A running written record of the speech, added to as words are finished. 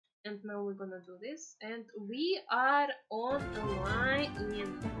And now we're gonna do this, and we are on a line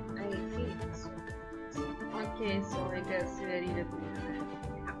in, I think so. Okay, so I guess we are really doing it.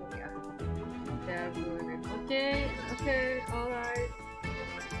 Yeah. They're doing it. Okay, okay, alright.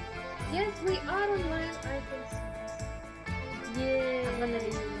 Yes, we are online. I can see. Yay! I'm gonna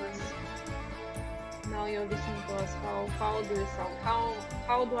listen to us. Now you're listening to us. How do we sound?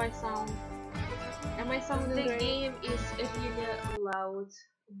 How do I sound? Am I sounding The great? game is really loud.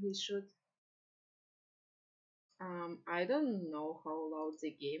 We should. I don't know how loud the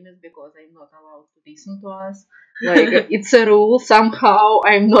game is because I'm not allowed to listen to us. Like, it's a rule somehow.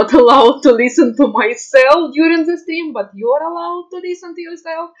 I'm not allowed to listen to myself during the stream, but you're allowed to listen to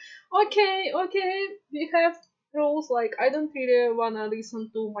yourself. Okay, we have rules. Like, I don't really wanna listen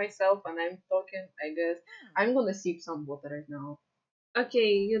to myself when I'm talking, I guess. I'm gonna sip some water right now.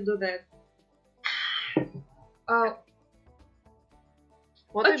 Okay, you do that.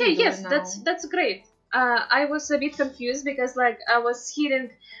 What are Okay, we doing yes, now? that's great. I was a bit confused because like I was hearing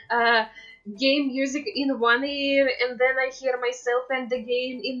game music in one ear and then I hear myself and the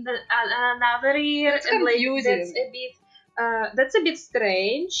game in the another ear. That's and like confusing. that's a bit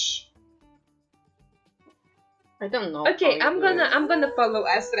strange. I don't know. Okay, how you do it. I'm gonna follow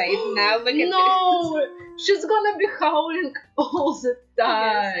us right now. Look at No, she's gonna be howling all the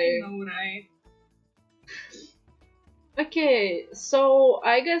time. Yes, I know, right? Okay, so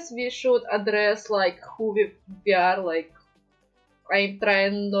I guess we should address like who we are. Like, I'm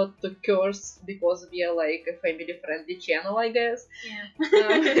trying not to curse because we are like a family friendly channel, I guess. Yeah.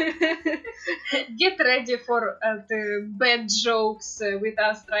 Get ready for the bad jokes with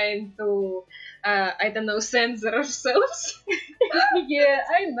us trying to, I don't know, censor ourselves. Yeah,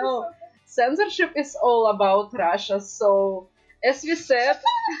 I know. Censorship is all about Russia, so as we said,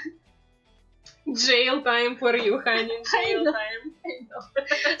 Jail time for you, honey. Jail know. time. I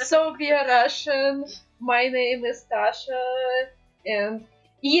know. So we are Russian. My name is Tasha, and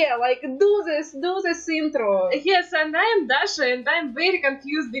yeah, like do this intro. Yes, and I am Dasha, and I'm very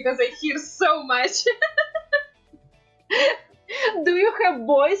confused because I hear so much. Do you have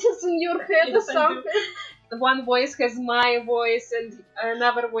voices in your head or Yes, I do. something? One voice has my voice, and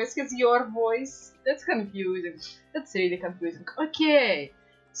another voice has your voice. That's confusing. That's really confusing. Okay,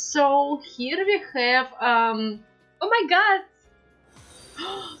 so here we have Oh my god!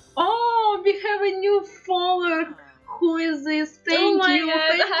 oh, we have a new follower. Who is this? Thank you. God,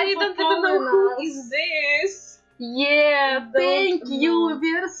 Thank I you for don't even know following who us. is this. Yeah, Don't thank you. know.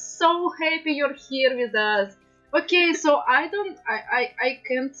 We're so happy you're here with us. Okay, so I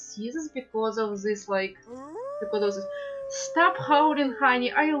can't see this because of this, like, because of this. Stop howling,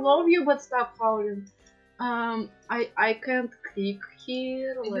 honey. I love you, but stop howling. I can't click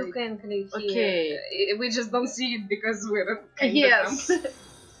here. You Like, can click okay. here. We just don't see it because we're kind Yes. of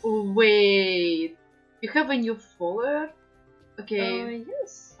dumb. Wait. You have a new follower? Okay.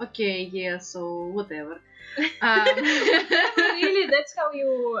 Yes. Okay, yeah, so whatever. Really? That's how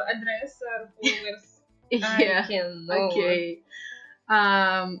you address our followers? Yeah. I cannot. Okay.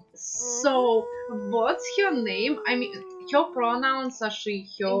 So what's her name? I mean, her pronouns are she,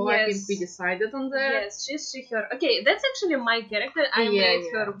 her. I think we Yes. decided on that. Yes, she's she, her. Okay, that's actually my character. I Yeah, made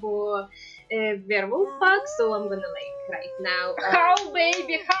yeah. her for werewolf pack, so I'm gonna like right now. Howl,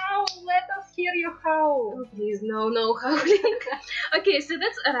 baby, howl! Let us hear you howl. Oh, please, no howling. Okay, so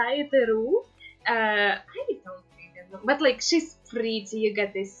that's Araya Teru. I don't really know, but like she's pretty. You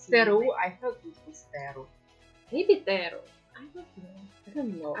get this. Teru, I thought it was Teru. Maybe Teru. I don't know. I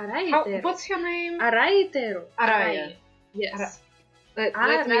don't know. Araya Teru. What's her name? Araya Teru. Araya. Yes. Let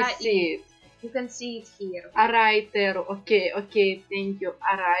me Arai. see it. You can see it here. Arai Teru. Okay, thank you.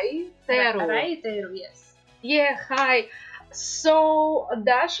 Arai Teru. Araya Teru, yes. Yeah, hi. So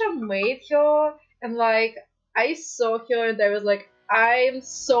Dasha made her, and like I saw her, and I was like, I'm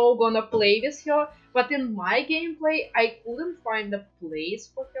so gonna play with her. But in my gameplay, I couldn't find a place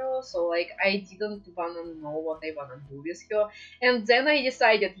for her, so like I didn't wanna know what I wanna do with her. And then I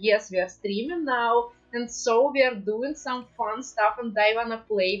decided, yes, we are streaming now, and so we are doing some fun stuff, and I wanna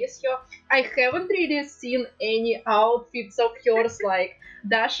play with her. I haven't really seen any outfits of hers, like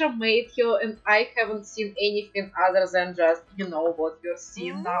Dasha made her, and I haven't seen anything other than just, you know, what you're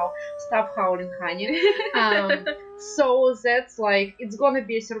seeing now. Stop howling, honey. So that's like, it's gonna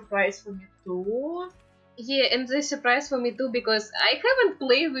be a surprise for me too. Yeah, and the surprise for me too, because I haven't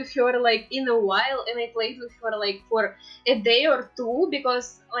played with her like in a while, and I played with her like for a day or two,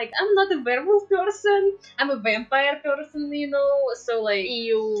 because like I'm not a werewolf person, I'm a vampire person, you know, so like...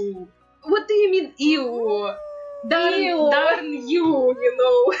 Ew. What do you mean, ew? Darn Ew. you, you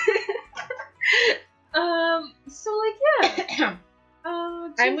know. So like, yeah.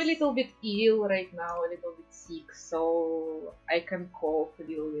 I'm a little bit ill right now, a little bit sick, so I can cough a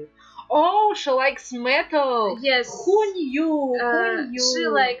little bit. Oh, she likes metal. Yes. Who knew? Who knew? She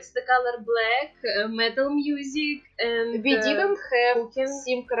likes the color black, metal music, and We didn't have cooking.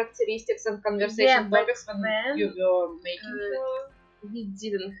 same characteristics and conversation topics when you were making her. We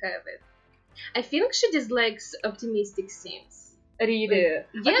didn't have it. I think she dislikes optimistic scenes. Really? Like,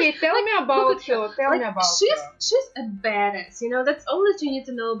 yes, okay, tell me about her. Tell me about her. She's a badass, you know, that's all that you need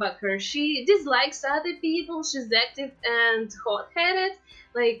to know about her. She dislikes other people, she's active and hot-headed.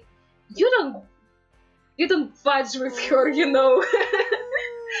 Like, you don't fudge with her, you know.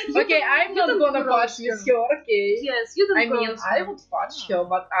 Okay, I'm not gonna fudge with her, okay? Yes, you don't I mean, cross I her. would fudge her,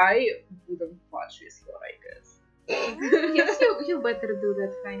 but I wouldn't fudge with her, I guess. Yes, you better do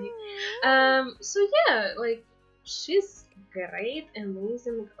that, honey. So yeah, like, she's great,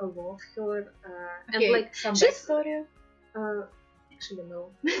 amazing, I love her. Okay, and like some she's backstory? Actually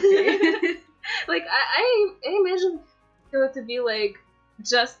no. Like I imagine her to be like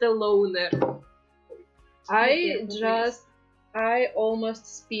just a loner. I almost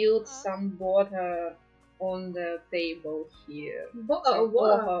spilled some water on the table here.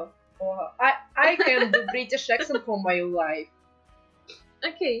 I can do British accent for my life.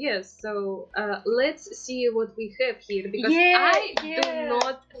 Okay, yes, so let's see what we have here, because Yeah, I do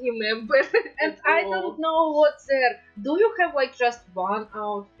not remember. And I don't know what's there. Do you have like just one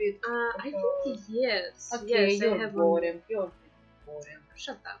outfit? I think yes. Okay, yes, I you're have boring. You're boring.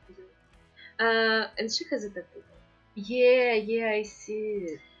 Shut up, you. And she has a tattoo. Yeah, I see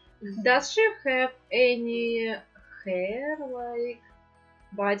it. Does she have any hair, like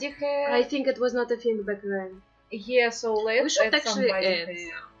body hair? I think it was not a thing back then. Yeah, so We let's should add some actually body add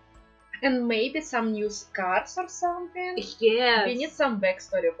hair. And maybe some new scars or something? Yes. We need some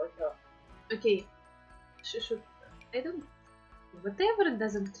backstory for her. Okay. She should... I don't... Whatever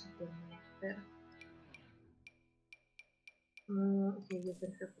doesn't really matter. Okay, you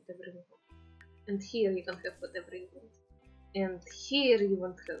can have whatever you want. And here you can have whatever you want. And here you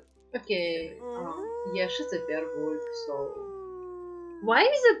won't have. Okay, yeah, she's a werewolf, so... Why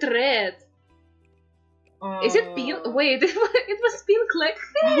is it red? Is it pink? Wait, it was pink like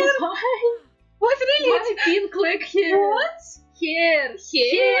hair. Why? What really? Why pink like hair? What? Hair,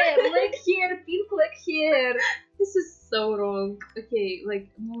 like hair, pink like hair. This is so wrong. Okay, like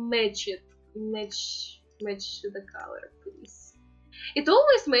match it. Match the color, please. It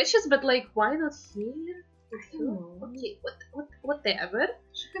always matches, but like, why not here? I don't know. Okay, whatever.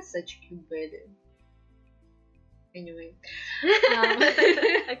 She has such a cute belly. Anyway.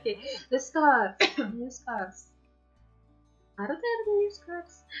 Okay, the scars. New scars. Are there new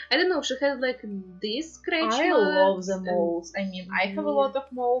scars? I don't know, she has like this scratch I love the marks moles. I mean, I have a lot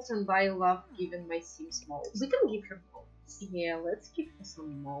of moles and I love giving my Sims moles. We can give her moles. Yeah, let's give her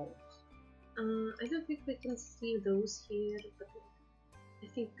some moles. I don't think we can see those here, but I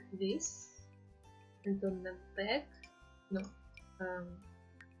think this. And on the back, no.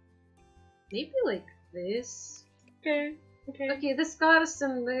 Maybe like this. Okay, the scars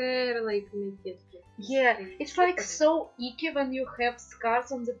and the hair like make it. Yeah, it's like so icky when you have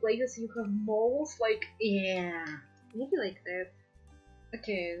scars on the places you have moles. Like, yeah, maybe like that.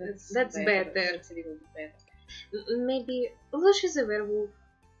 Okay, that's better. That's a little bit better. Maybe. Although she's a werewolf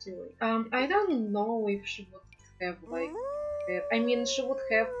too. I don't know if she would have like hair. I mean, she would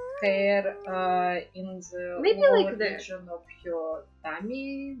have hair in the maybe lower like that region of her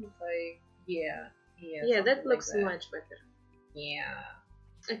tummy. Like, yeah, that looks like much better. Yeah.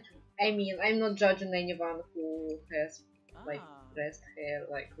 Okay. I mean, I'm not judging anyone who has like breast hair,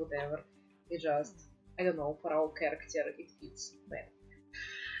 like whatever. It just, I don't know, for our character it fits better.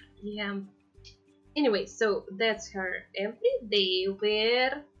 Yeah. Anyway, so that's her everyday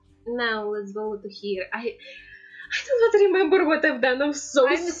wear. Now let's go to here. I do not remember what I've done. I'm so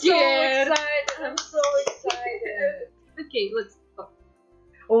scared. I'm so excited. Okay, let's go.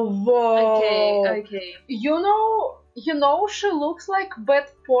 Oh, whoa. Okay. You know, she looks like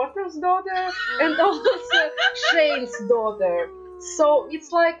Beth Porter's daughter and also Shane's daughter. So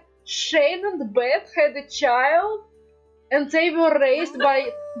it's like Shane and Beth had a child, and they were raised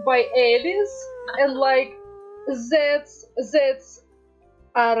by Alice, and like that's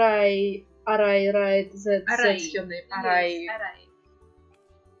Arai, right? That's her name. Arai.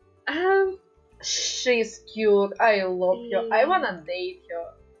 Yes, she's cute. I love her. I wanna date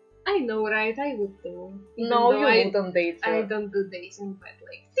her. I know, right? I would too. No, you wouldn't date her. I don't do dating, but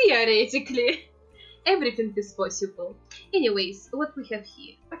like theoretically, everything is possible. Anyways, what we have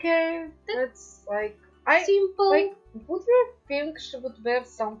here? Okay, let's like Simple. Like, would you think she would wear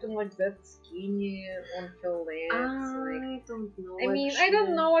something like that skinny on her legs? I don't know. I mean, I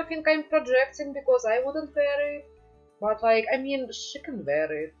don't know. I think I'm projecting because I wouldn't wear it. But like, I mean, she can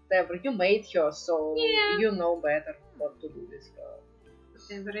wear it. Whatever. You made her, so Yeah. you know better what to do with her.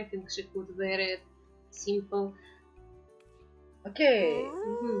 Whatever. I think she could wear it. Simple. Okay.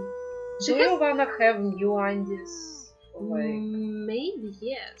 She Do you wanna have new undies? Like, maybe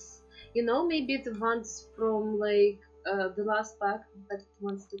yes. You know, maybe the ones from like the last pack, but it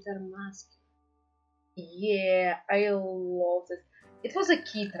wants to turn mask. yeah, I love this. It was a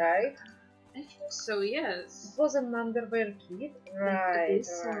kit, right? I think so. Yes. It was an underwear kit, right?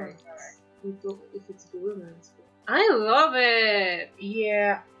 Right. If it's blue, I love it.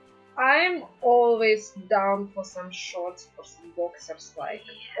 Yeah, I'm always down for some shorts or some boxers, like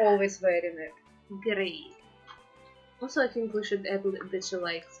always wearing it. Great. Also, I think we should add that she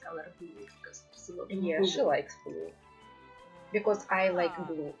likes color blue because there's a lot of Yeah, blue. she likes blue. Because I like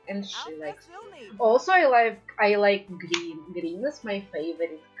blue and she likes blue. Also, I like green. Green is my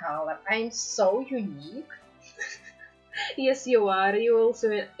favorite color. I'm so unique. Yes, you are. You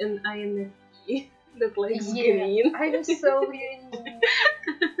also an INFP that likes green. I'm so unique.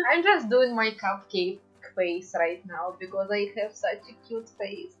 I'm just doing my cupcake face right now because I have such a cute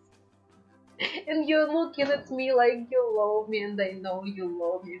face. And you're looking at me like you love me, and I know you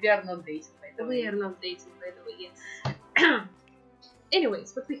love me. We are not dating, by the way. We are not dating, by the way, yes.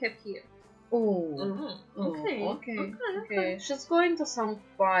 Anyways, what we have here? Oh, okay. She's going to some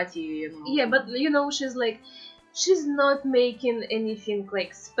party, you know. Yeah, but you know, she's not making anything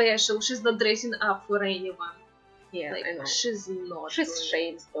like special. She's not dressing up for anyone. Yeah, like, I know. She's not. She's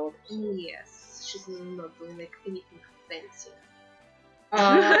Shane's daughter. Yes, she's not doing like anything fancy.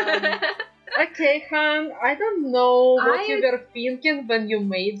 Okay, Han, I don't know what you were thinking when you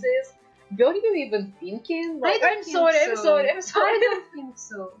made this. Were you even thinking? Like, I'm sorry. I don't think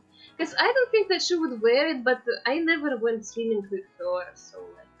so. Because I don't think that she would wear it, but I never went swimming with her, so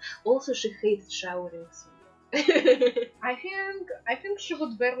like. Also, she hates showering. So. I think she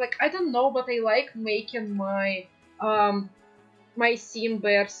would wear, like, I don't know, but I like making my my sim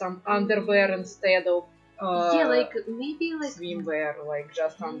wear some underwear instead of yeah, like maybe like swimwear, like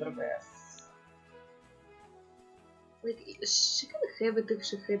just underwear. Like she can have it if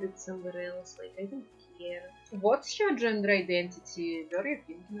she had it somewhere else. Like I don't care. What's your gender identity? Were you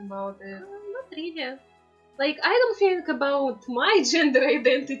thinking about it? Not really. Like I don't think about my gender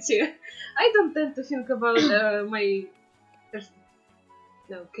identity. I don't tend to think about my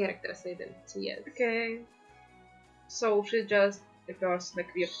character's identity yet. Okay. So she's just a person, a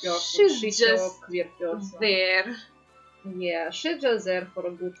queer person. She's just a queer person. There. Yeah, she's just there for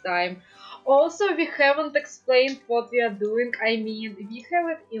a good time. Also, we haven't explained what we are doing. I mean, we have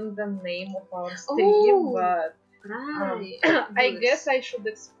it in the name of our stream, but right. I guess I should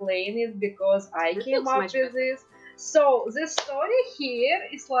explain it because I came up with this. So, the story here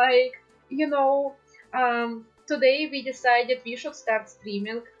is like, you know, today we decided we should start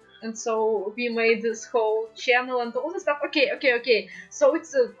streaming. And so we made this whole channel and all this stuff. Okay. So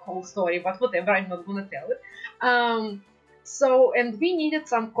it's a whole story, but whatever, I'm not gonna tell it. So, and we needed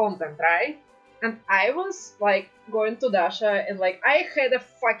some content, right? And I was like going to Dasha and like I had a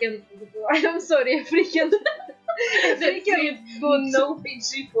fucking, I'm sorry, a freaking good, no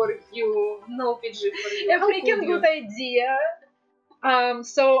PG for you, no PG for you. A freaking good idea.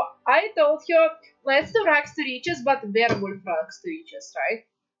 So I told her, let's do rags to riches, but werewolf rags to riches, right?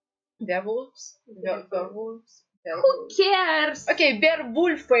 Werewolves? Werewolves? Who cares? Okay,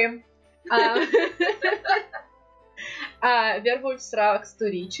 werewolf. Werewolves rags to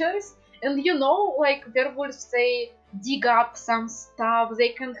riches. And you know, like werewolves, they dig up some stuff, they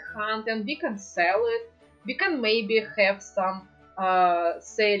can hunt and we can sell it. We can maybe have some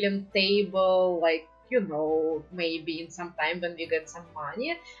selling table, like, you know, maybe in some time when we get some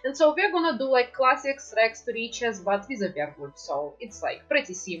money. And so we're gonna do like classics rags to riches, but with a werewolf, so it's like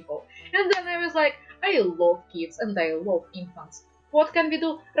pretty simple. And then I was like, I love kids and I love infants. What can we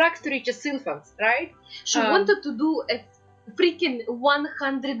do? Rags to riches infants, right? She wanted to do a freaking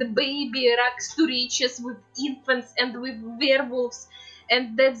 100 baby rags to riches with infants and with werewolves,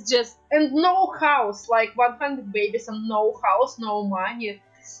 and that's just... And no house, like 100 babies and no house, no money.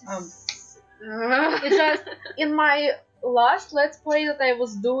 It's just, in my last Let's Play that I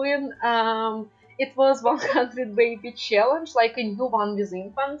was doing, it was 100 baby challenge, like a new one with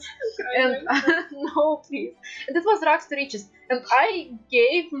infants. And no, please. And it was rags to riches. And I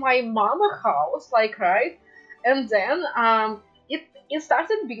gave my mom a house, like, right? And then it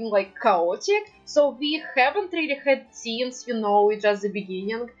started being like chaotic, so we haven't really had scenes, you know, it's just the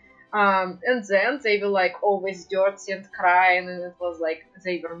beginning. And then they were like always dirty and crying, and it was like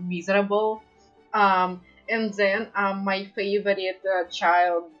they were miserable. And then my favorite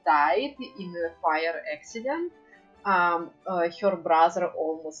child died in a fire accident. Her brother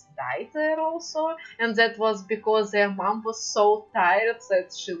almost died there also, and that was because their mom was so tired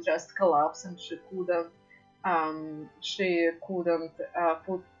that she just collapsed and she couldn't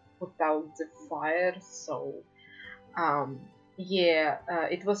put out the fire. So yeah,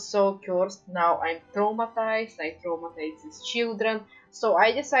 it was so cursed. Now I'm traumatized. I traumatized these children. So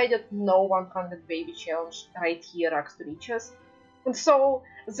I decided no 100 baby challenge right here, Rags to Riches. And so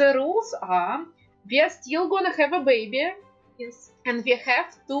the rules are we are still gonna have a baby. Yes. And we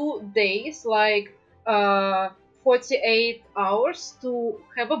have 2 days, like 48 hours to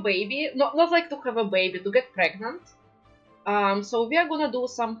have a baby. Not like to have a baby, to get pregnant. So we are gonna do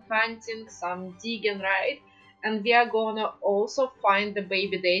some hunting, some digging, right? And we are gonna also find the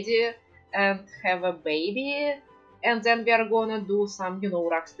baby daddy and have a baby. And then we are gonna do some,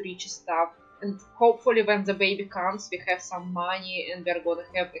 rags to riches stuff. And hopefully when the baby comes, we have some money and we're gonna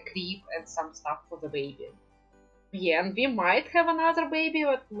have a crib and some stuff for the baby. Yeah, and we might have another baby,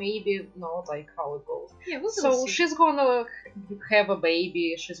 but maybe not, like how it goes. Yeah, we'll So see. she's gonna have a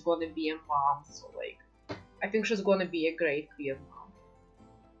baby, she's gonna be a mom, so like, I think she's gonna be a great queer mom.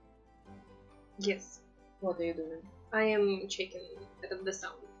 Yes. What are you doing? I am checking the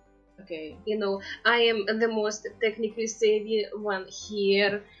sound. Okay. I am the most technically savvy one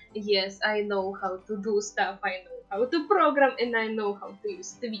here. Yes, I know how to do stuff, I know how to program, and I know how to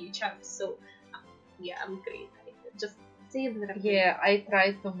use Twitch apps, so yeah, I'm great. I just say that. Yeah, I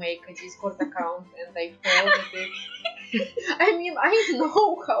tried to make a Discord account and I failed at it. I mean, I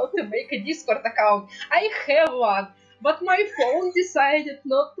know how to make a Discord account. I have one, but my phone decided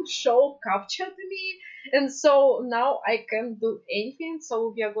not to show captcha to me, and so now I can't do anything.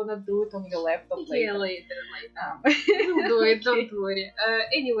 So we are gonna do it on your laptop later. Yeah, later. We'll do it, don't worry.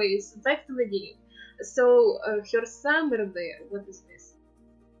 Anyways, back to the game. So, her summer there, what is this?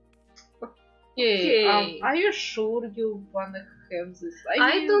 Okay. Are you sure you wanna have this?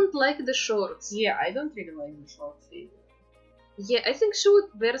 I don't like the shorts. Yeah, I don't really like the shorts either. Yeah, I think she would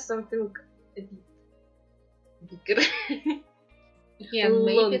wear something a bit bigger. Yeah,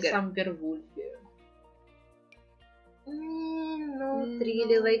 maybe Longer. some werewolf here. Not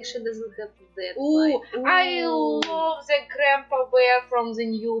really, like she doesn't have that Ooh, vibe. I love the grandpa bear from the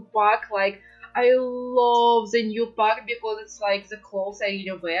new pack. Like, I love the new pack because it's like the clothes I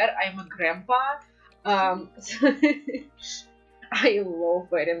really wear. I'm a grandpa. I love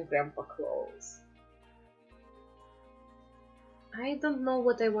wearing grandpa clothes. I don't know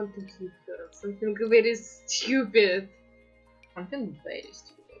what I want to give her. Something very stupid. Something very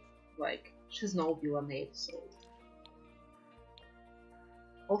stupid. Like, she's no villain, so.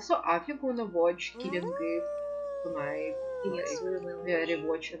 Also, are you gonna watch Killing Eve tonight? Yes, Like, we will. we are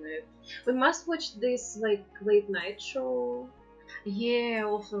rewatching it. We must watch this like late night show. Yeah,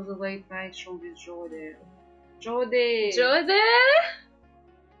 also the late night show with Jodie. Jodie!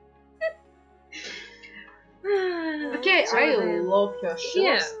 Okay, I love her. She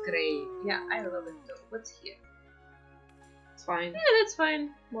Yeah. looks great. Yeah, I love it too. What's here? It's fine. Yeah, that's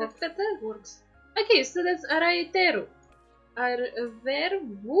fine. That works. Okay, so that's Araiteru.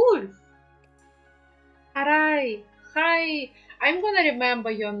 Werewolf. Arai, hi. I'm gonna remember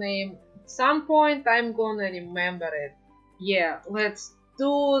your name. At some point, I'm gonna remember it. Yeah, let's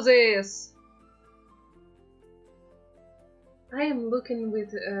do this. I am looking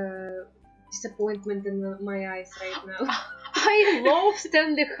with disappointment in my eyes right now. I love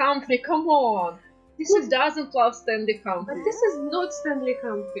Stanley Humphrey. Come on. Who doesn't love Stanley Humphrey? But this is not Stanley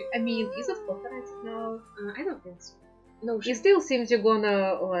Humphrey. I mean, is it copyright now? I don't think so. No, It still seems you're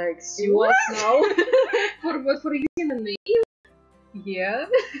gonna like sue us now. for what? For using a name? Yeah.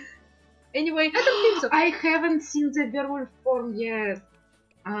 Anyway, I don't think so. I haven't seen the werewolf form yet.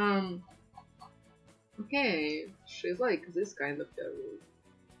 Okay, she's like this kind of werewolf.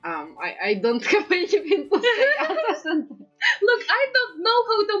 I don't have anything to say other than that. Look, I don't know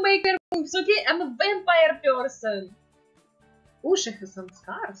how to make werewolves, okay? I'm a vampire person. Oh, she has some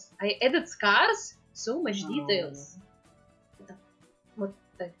scars. I added scars? So much details. What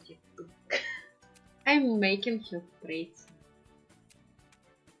the heck? I'm making her pretty.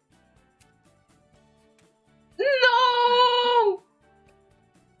 No!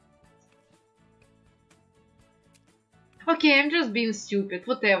 Okay, I'm just being stupid.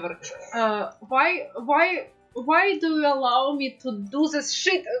 Whatever. Why do you allow me to do this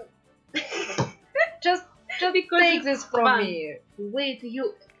shit? just Because take it's this from fun. me. Wait,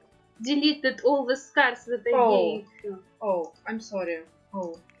 you deleted all the scars that I Oh. gave you. Oh, I'm sorry.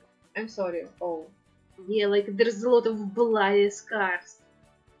 Oh. I'm sorry. Oh. Yeah, like there's a lot of bloody scars.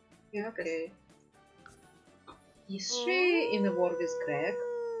 Yeah, okay. Is she in a war with Greg?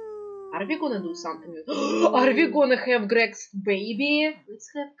 Are we gonna do something with... Are we gonna have Greg's baby? Let's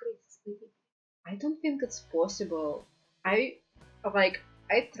have Greg's baby. I don't think it's possible. I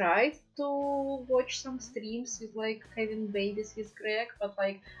tried to watch some streams with like having babies with Greg, but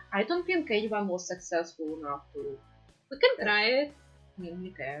like I don't think anyone was successful enough to. We can try it. I mean, we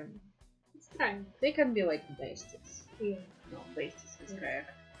can. Let's try. They can be like besties. Yeah. No, besties with Greg,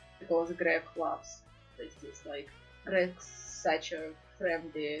 because Greg loves besties. Like Greg's such a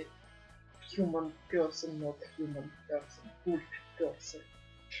friendly human person, not human person, good person.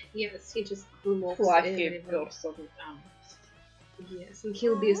 Yes, he just loves Fluffy everyone. person. Yes, and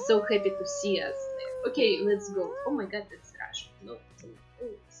he'll be so happy to see us there. Okay, let's go. Oh my god, that's Russian. No,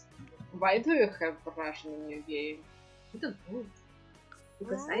 it's Why do you have Russian in your game? I don't know.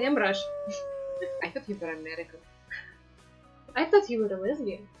 Because I am Russian. I thought you were American. I thought you were a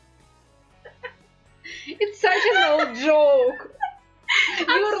lesbian. It's such an old joke.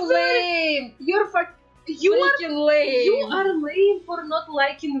 You're sorry. lame. You're You freaking lame. You are lame for not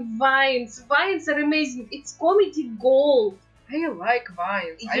liking Vines. Vines are amazing. It's comedy gold. I like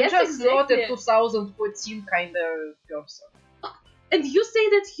Vines. I'm Yes, just not exactly. a 2014 kind of person. And you say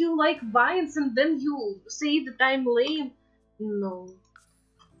that you like Vines and then you say that I'm lame. No.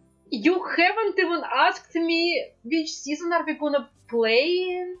 You haven't even asked me which season are we gonna play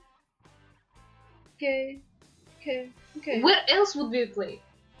in. Okay. Where else would we play?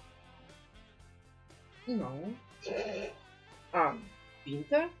 No.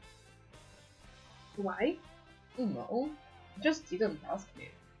 Winter? Why? No. Just didn't ask me.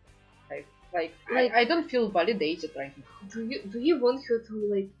 Like- I don't feel validated right now. Do you want her to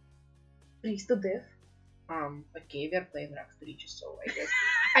like freeze to death? Okay, we're playing RAGS 3, so I guess.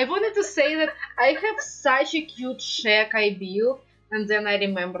 I wanted to say that I have such a cute shack I built, and then I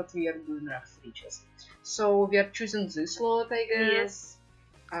remembered we are doing RAGS 3. So we are choosing this lot, I guess.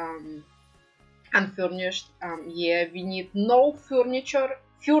 Yes. Unfurnished. Yeah, we need no furniture.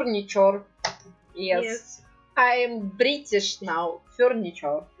 Furniture. Yes. I am British now.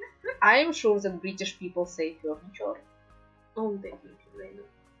 Furniture. I am sure that British people say furniture. Oh, definitely. I know.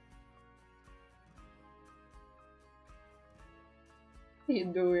 What are you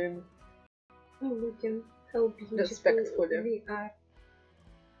doing? Oh, look at how beautiful Respectfully. we are.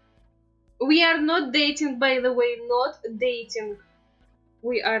 We are not dating, by the way. Not dating.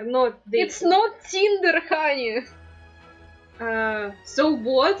 We are not dating. It's not Tinder, honey. So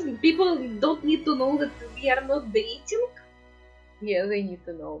what? People don't need to know that we are not dating? Yeah, they need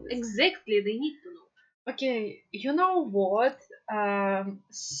to know this. Exactly, they need to know. Okay, you know what?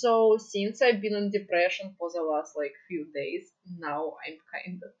 So since I've been in depression for the last like few days, now I'm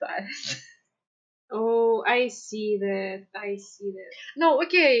kinda tired. Oh, I see that. No,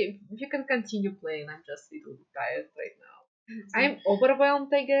 okay, you can continue playing. I'm just a little bit tired right now. I'm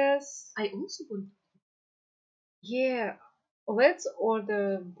overwhelmed, I guess. I also want. Yeah, let's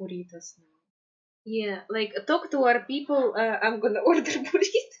order burritos now. Yeah, like talk to our people. I'm gonna order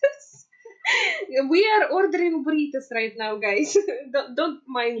burritos. We are ordering burritos right now, guys. don't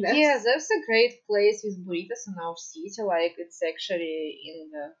mind us. Yeah, there's a great place with burritos in our city. Like it's actually in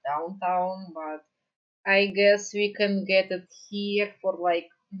the downtown, but I guess we can get it here for like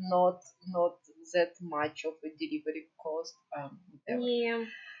not that much of a delivery cost. Whatever. Yeah.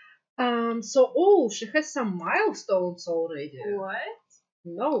 So oh, she has some milestones already. What?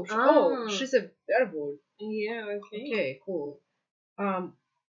 No, Ah. she's a werewolf. Yeah. Okay. Okay, cool.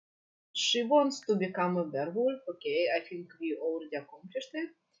 She wants to become a werewolf. Okay, I think we already accomplished it.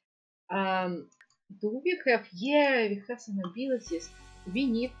 Do we have? Yeah, we have some abilities. We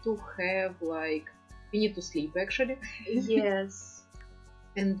need to have like we need to sleep actually. Yes.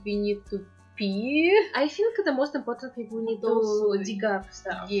 And we need to pee. I think the most important thing we need Also, to dig up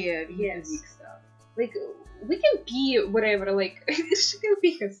stuff. Yeah, we need Yes. to dig stuff. Like we can pee wherever. Like she can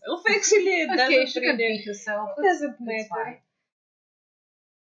pee herself. Actually, it Okay, doesn't she can really- pee herself. It doesn't It's matter. fine.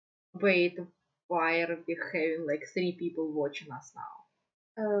 Wait, why are we having like 3 people watching us now?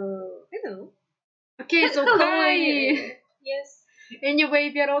 I don't know. Okay, so Hello, hi. Yes.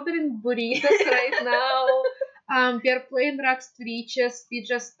 Anyway, we are ordering burritos right now. We are playing RAGS 3 chess. We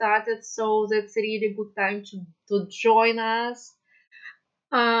just started, so that's a really good time to join us.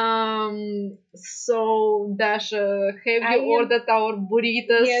 So Dasha, have I you am- ordered our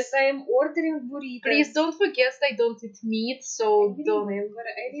burritos? Yes, I am ordering burritos. Please don't forget I don't eat meat, so I don't. remember.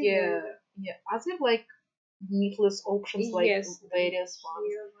 Yeah. Are there like meatless options, like Yes. various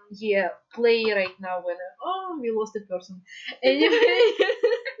ones? Yeah, play right now when we lost a person. Anyway,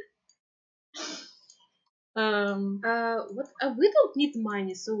 What? We don't need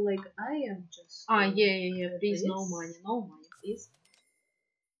money, so like I am just. Yeah. Please, no money, please.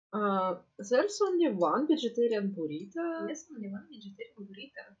 There's only one vegetarian burrito. Yes, only one vegetarian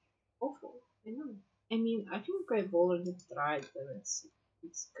burrito. Awful. I know. I mean, I think I've already tried them.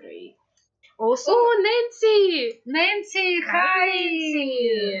 It's great. Also, Oh, Nancy! Nancy, Hi,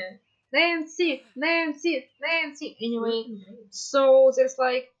 Nancy! Nancy. Anyway, so there's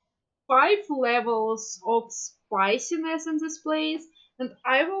like 5 levels of spiciness in this place, and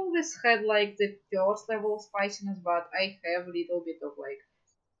I've always had like the first level of spiciness, but I have a little bit of like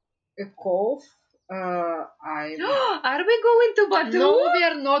a cough. I'm Are we going to Batu? No, we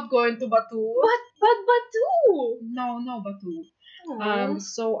are not going to Batu. But Batu! No, Batu. Aw.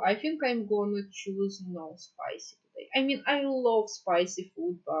 So I think I'm gonna choose no spicy today. I mean, I love spicy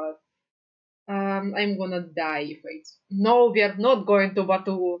food, but I'm gonna die if it's. No, we are not going to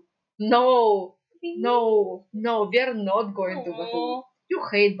Batu. No, we are not going to Batu. Aw. You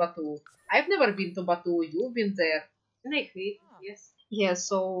hate Batu. I've never been to Batu. You've been there. And I hate it, yes. Yeah,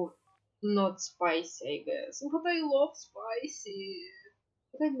 so not spicy, I guess. But I love spicy.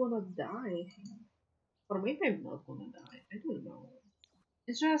 But I'm gonna die. Or maybe I'm not gonna die. I don't know.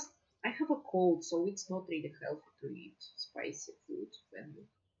 It's just I have a cold, so it's not really healthy to eat spicy food when you're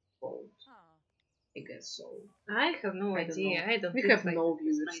cold. I guess so. I have no I don't idea. know. I don't We think have like no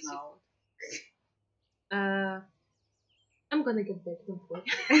viewers spicy now. food. I'm gonna get back to point.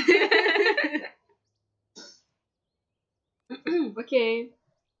 Okay.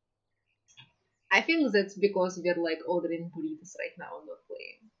 I think that's because we're like ordering burritos right now, not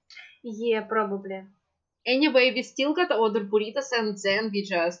playing. Yeah, probably. Anyway, we still gotta order burritos and then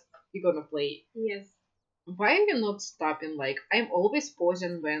we're gonna play. Yes. Why are you not stopping? Like, I'm always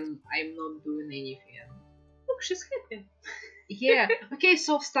pausing when I'm not doing anything. Look, she's happy. Yeah. Okay,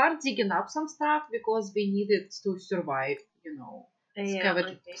 so start digging up some stuff because we need it to survive, you know. Yeah,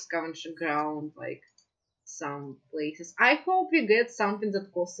 Scavenge ground, like some places. I hope we get something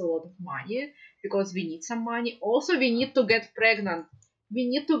that costs a lot of money because we need some money. Also, we need to get pregnant. We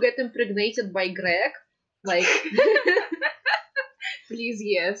need to get impregnated by Greg. Like, please,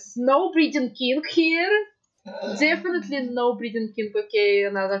 yes. no breeding king here. Definitely no breeding king. Okay,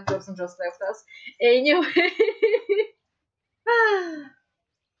 another person just left us. Anyway.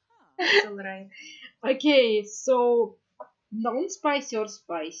 That's alright. Okay, so non-spicy or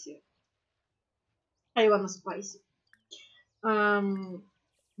spicy? I want a spicy.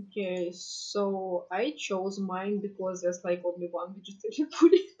 Okay, so I chose mine because there's like only one vegetarian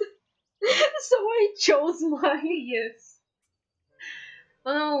burrito. So I chose mine. Yes.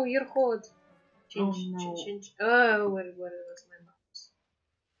 Oh no, you're hot. Oh, no. Change. Oh, where was my mouse?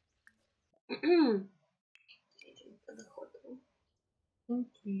 Changing to the hot one.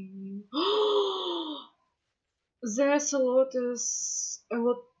 Okay. There's a lotus,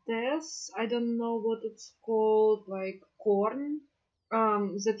 I don't know what it's called, like corn,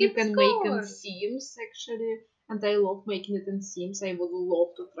 that you It's can make in corn. Sims actually, and I love making it in Sims. I would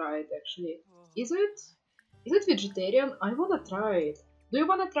love to try it actually. Is it vegetarian? I wanna try it. Do you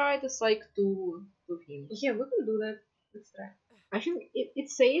wanna try it? It's like two things. Yeah, we can do that. Let's try. I think it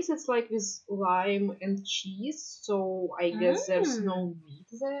says it's like with lime and cheese, so I guess there's no meat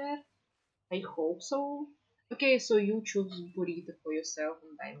there. I hope so. Okay, so you choose burrito for yourself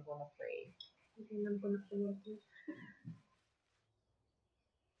and I'm gonna play. Okay, I'm gonna follow you.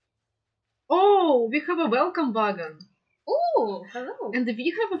 Oh, we have a welcome button. Oh, hello. And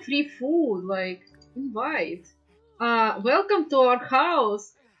we have a free food, like, invite. Welcome to our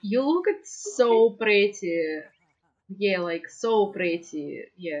house. You look so pretty. Yeah, like, so pretty.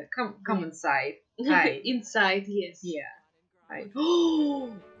 Yeah, come inside. Hi. Inside, yes. Yeah. Hi.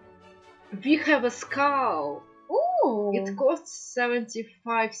 Oh, we have a skull. Oh, It costs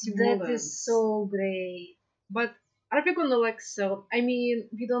 75 simoleons. that is so great. But are we gonna like sell? I mean,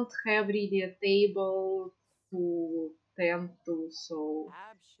 we don't have really a table to tend to. So,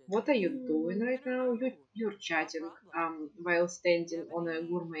 what are you doing right now? You're chatting while standing on a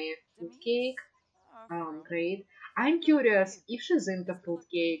gourmet fruit cake. Great. I'm curious if she's into fruit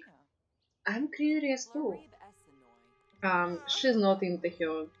cake. I'm curious too. She's not into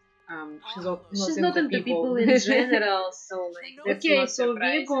her. She's not into people in general, so like that's Okay, not so we're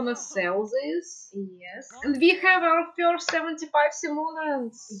surprising. gonna sell this. Yes. And we have our first 75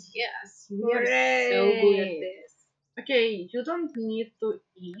 simoleons. Yes, we are so good at this. Okay, you don't need to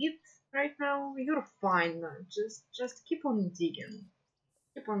eat right now. You're fine. Just keep on digging.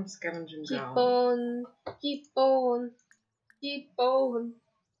 Keep on scavenging Keep down. on, keep on, keep on,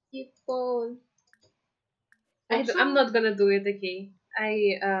 keep on. Also- I'm not gonna do it, okay?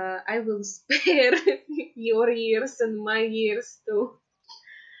 I will spare your ears and my ears too.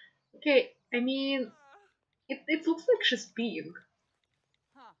 Okay, I mean, it looks like she's peeing.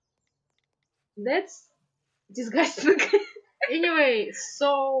 That's disgusting. Anyway,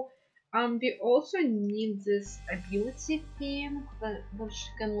 so we also need this ability thing that she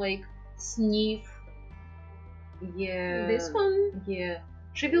can like sniff. Yeah. This one? Yeah.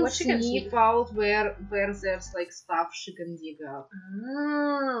 She will What she can sniff sniff? out where there's like stuff she can dig up.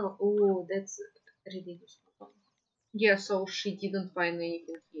 Ah, oh, that's ridiculous. Yeah, so she didn't find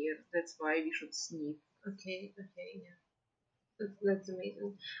anything here. That's why we should sniff. Okay, yeah. That's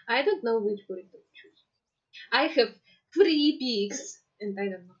amazing. I don't know which burrito to choose. I have 3 pigs, and I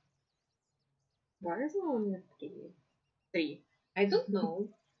don't know. Why is there only three? Three. I don't know.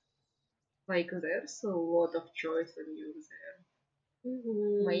 Like there's a lot of choice on you there.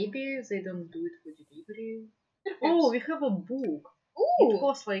 Maybe they don't do it for delivery. Oh, we have a book. It Ooh,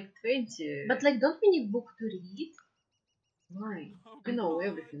 costs like 20. but like, don't we need book to read? Why? We know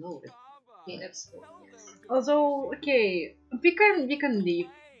everything already. Yes. Yes. Although, okay, we can leave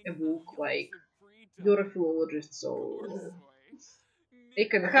a book like you're a philologist, so they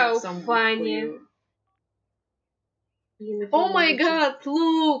can How have some book for funny. you. Oh my god,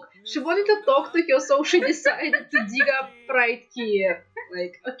 look! She wanted to talk to her, so she decided to dig up right here.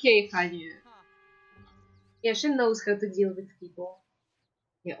 Like, okay, honey. Yeah, she knows how to deal with people.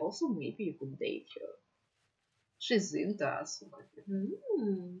 Yeah, also maybe you could date her. She's into us.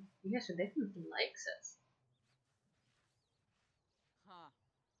 Yeah, she definitely likes us.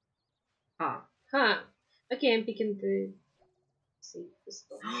 Ah. Huh. Okay, I'm picking the safest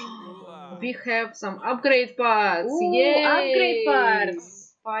one. We have some upgrade parts. Ooh, Yay! upgrade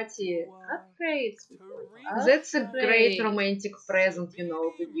parts. Party. Upgrades. That's a great Upgrades. romantic present, to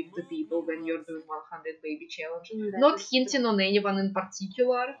give to people when you're doing 100 baby challenge. That Not is hinting on anyone in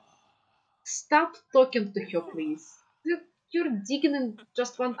particular. Stop talking to her, please. You're digging in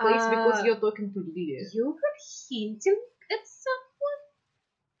just one place because you're talking to Lily. You were hinting at someone?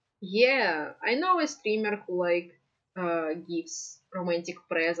 Yeah, I know a streamer who gives romantic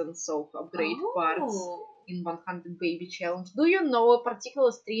presents of upgrade parts in 100 baby challenge. Do you know a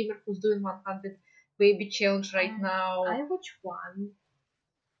particular streamer who's doing 100 baby challenge right now? I watch one.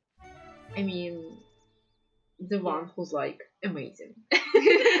 I mean, the one who's like amazing.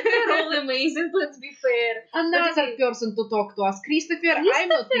 They're all amazing, let's be fair. Another person to talk to us. Christopher, I'm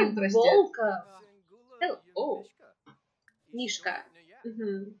not interested. Volkov. Oh, Mishka.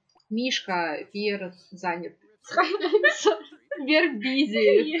 Мишка, we're занят. We're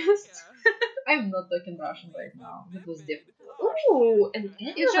busy. Yes. I'm not talking Russian right now. It was definitely Ooh, an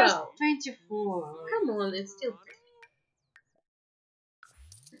It's just emerald. 24. Come on, it's still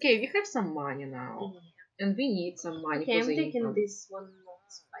Okay, we have some money now. And we need some money okay, for I'm the taking income. this one.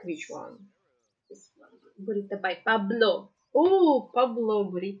 Which one? This one. Burrito by Pablo. Oh, Pablo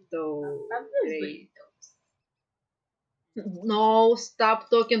Burrito. Pablo's Great. burritos. No, stop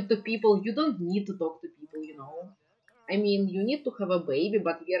talking to people. You don't need to talk to people. I mean, you need to have a baby,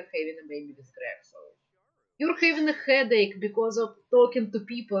 but we are having a baby with Greg, so you're having a headache because of talking to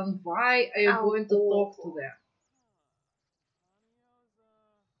people, and why are you going to talk to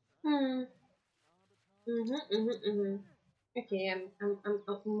them? Okay, I'm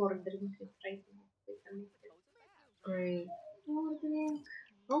ordering it right now. Great. Ordering.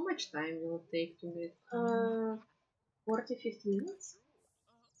 How much time will it take to make? 40-50 minutes.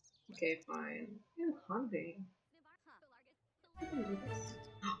 Okay, fine. I'm hungry.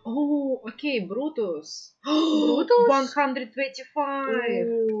 Oh, okay, Brutus. Brutus? 125.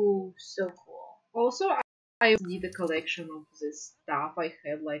 Ooh, so cool. Also, I did a collection of this stuff. I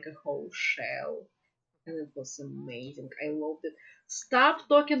had like a whole shell, and it was amazing. I loved it. Stop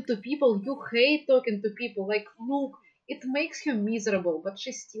talking to people. You hate talking to people. Like, look, it makes you miserable, but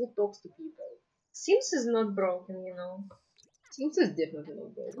she still talks to people. Sims is not broken, Sims is definitely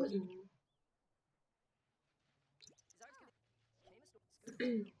not broken.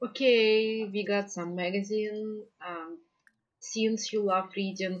 Okay, we got some magazine. Since you love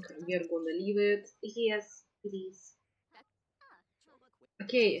reading, we're gonna leave it. Yes, please.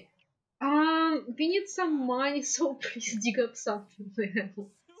 Okay. We need some money, so please dig up something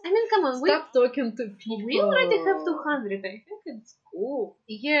else. I mean, come on, Stop talking to people. We already have 200. I think it's cool.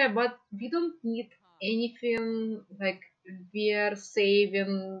 Yeah, but we don't need anything. Like, we are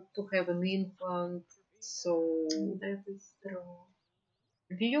saving to have an infant, so That is true.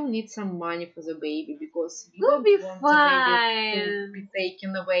 we will need some money for the baby because we We'll don't be want fine. the baby to be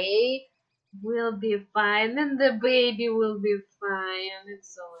taken away. We'll be fine, and the baby will be fine.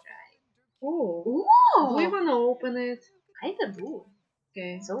 It's alright. Oh, Ooh! do you wanna open it? Kinda do.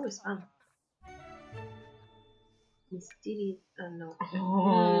 Okay. It's always fun. Mysterious. No.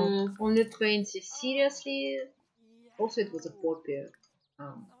 Oh, only 20. Seriously? Also, it was a poppy.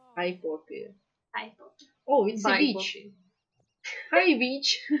 Hi, poppy. I thought. Oh, it's a Bye, beach. Poppy. Hi,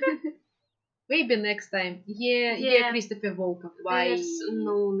 beach. Maybe next time. Yeah, Christopher Volkov. Bye. There's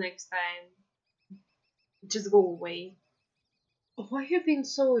no next time. Just go away. Why are you being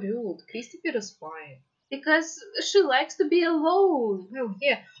so rude? Christopher is fine. Because she likes to be alone. Well,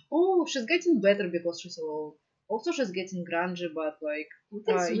 yeah. Oh, she's getting better because she's alone. Also, she's getting grungy, but like, We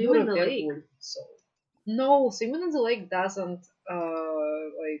can swim you're in a the lake. werewolf, so. No, swimming in the lake doesn't,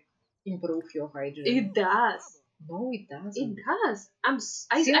 like, improve your hygiene. It does. No, it doesn't. It does.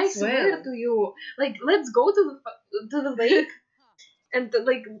 I Since swear when? to you. Like, let's go to the lake and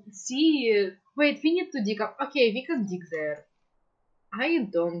like see. Wait, we need to dig up. Okay, we can dig there. I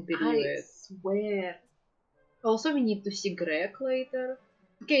don't believe I it. swear. Also, we need to see Greg later.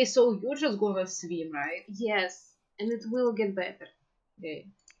 Okay, so you're just gonna swim, right? Yes, and it will get better. Okay.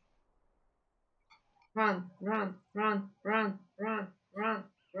 Run, run, run, run, run, run,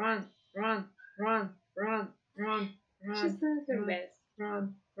 run, run, run, run, run, She's run, doing her run, best.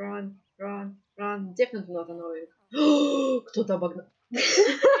 run, run, run, run. Definitely not annoying. Кто-то обогнал.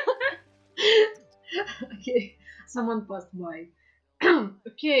 Okay, someone passed by.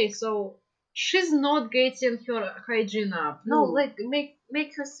 Okay, so she's not getting her hygiene up. No, like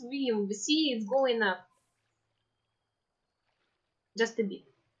make her swim. See, it's going up. Just a bit.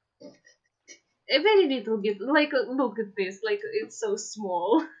 A very little bit. Like, look at this. Like, it's so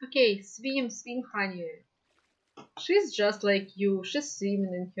small. Okay, swim, swim, honey. She's just like you. She's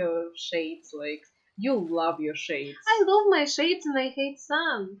swimming in her shades. Like, you love your shades. I love my shades and I hate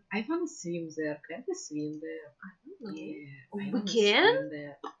sun. I wanna swim there. Can we swim there? I don't know. Yeah, I We wanna can? swim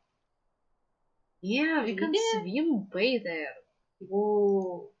there. Yeah, we can Yeah. swim way there.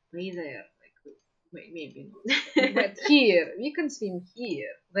 Whoa. Way there. Like, maybe not. But here, we can swim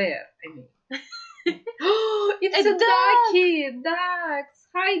here. There, I mean. It's a ducky! Ducks!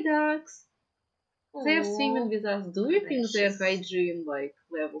 Hi, ducks! They're swimming with us. Do you think their Precious. hygiene like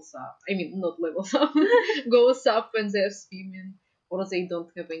levels up? I mean, not levels up, goes up when they're swimming, or they don't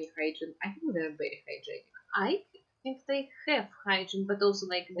have any hygiene? I think they're very hygienic. I think they have hygiene, but also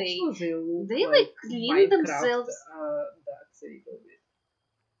like Also, they look they like clean Minecraft, themselves. Ducks a little bit.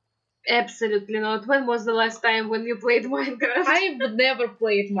 Absolutely not. When was the last time when you played Minecraft? I've never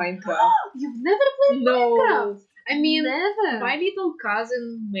played Minecraft. You've never played No. Minecraft? I mean, Never. my little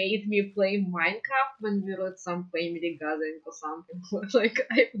cousin made me play Minecraft when we were at some family gathering or something. Like,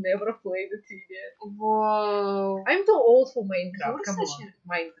 I've never played it yet. Whoa. I'm too old for Minecraft. You're Come such on,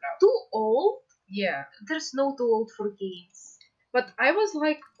 Minecraft. Too old? Yeah, There's no too old for games. but I was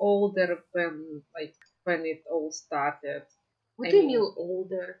like older when it all started. What I do you mean- mean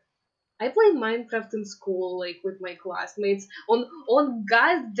older? I played Minecraft in school, like with my classmates. On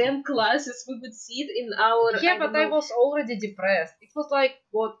goddamn classes, we would sit in our Yeah, but I was already depressed. It was like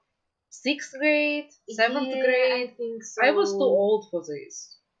what, 6th grade, 7th grade. I think so. I was too old for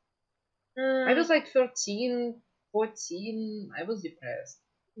this. I Mm, was like 13, 14. I was depressed.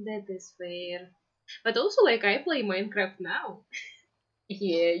 that is fair. But also, like, I play Minecraft now.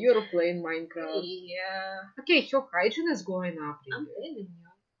 Yeah, you're playing Minecraft. Yeah, Okay, your hygiene is going up. I'm Really. telling you.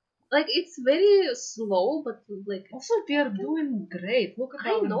 Like, it's very slow, but like, Also, we are doing great. Look at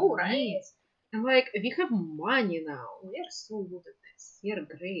I our know, right? needs. And like, we have money now. we are so good at this. We are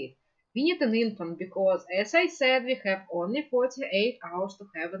great. We need an infant because, as I said, we have only 48 hours to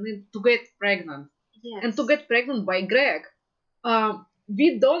have an to get pregnant. Yes. And to get pregnant by Greg.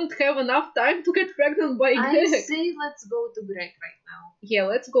 We don't have enough time to get pregnant by Greg. I say let's go to Greg right now. Yeah,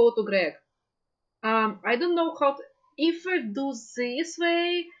 let's go to Greg. I don't know how to, if we do this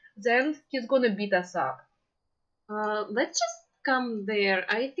way, then he's gonna beat us up. Let's just come there.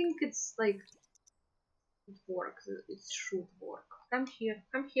 I think it's like it works. It should work. Come here,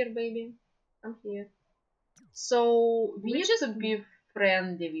 baby. Come here. So we need to be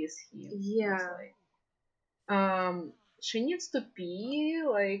friendly with him. Yeah. She needs to pee.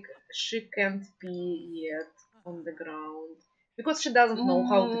 Like she can't pee yet on the ground because she doesn't know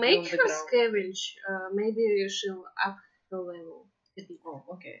how to pee Make on the her ground. scavenge. Maybe she'll up her level. Oh,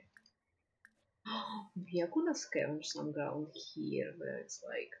 okay. We are gonna scavenge some ground here where it's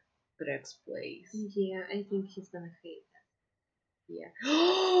like Greg's place. Yeah, I think he's gonna hate that.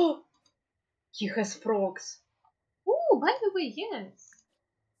 Yeah. He has frogs. Oh, by the way, yes.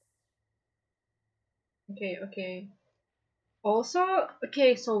 Okay. Also,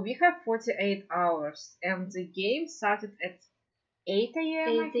 okay, so we have 48 hours and the game started at 8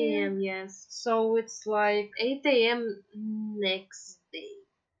 a.m. 8 a.m. Yes. So it's like 8 a.m. next day.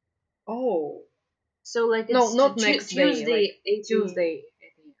 Oh. So like No, it's not next day, Tuesday, like 8 a.m. Tuesday.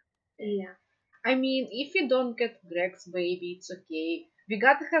 Yeah. I mean, if you don't get Greg's baby, it's okay. We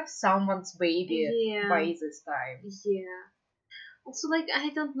gotta have someone's baby Yeah. by this time. Yeah. Also, like, I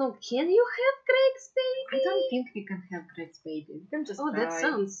don't know, can you have Greg's baby? I don't think we can have Greg's baby. We can just Oh, try. that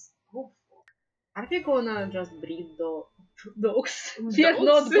sounds awful. Are we gonna just breed dogs? Dogs? We are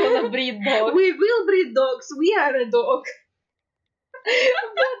not gonna breed dogs. We will breed dogs. We are a dog.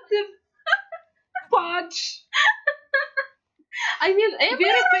 What the fudge? I mean,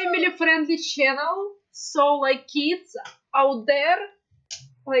 We're a family-friendly channel, so like kids out there,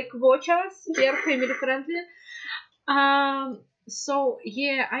 like watch us. We're family-friendly. So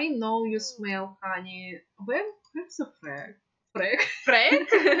yeah, I know you smell honey. Where's the frag? Frag? Frank?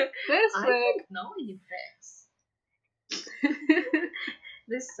 Where's I Frag? don't know any Franks.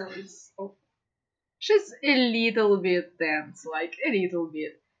 This sounds awful. She's a little bit tense, like a little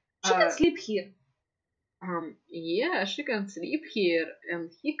bit. She can sleep here. Yeah, she can sleep here,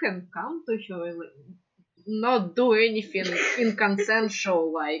 and he can come to her and like, not do anything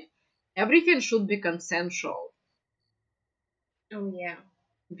inconsensual. Like everything should be consensual. Oh, yeah.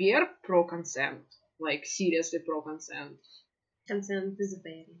 We are pro consent, like seriously pro consent. Consent is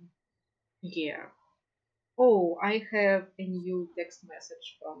very. Yeah. Oh, I have a new text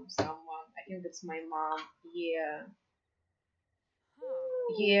message from someone. I think it's my mom. Yeah.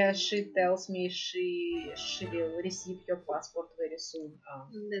 Yeah, she tells me she will receive your passport very soon.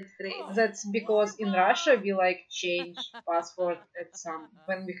 That's great. That's because in Russia we like change passport at some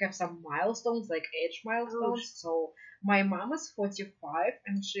when we have some milestones like age milestones. So my mom is 45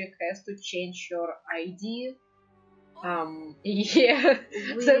 and she has to change her ID. Yeah,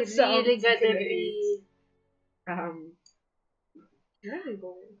 We that really sounds gotta great. be. Where are we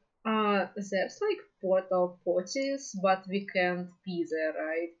going? There's like portal potties, but we can't be there,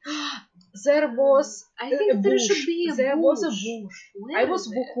 right? There was I a think there bush. should be a There bush. was a bush. Where I was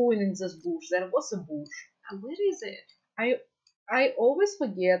is it? woohooing in this bush. There was a bush. Where is it? I always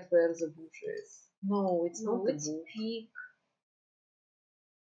forget where the bush is. No, it's not the it's bush. peak.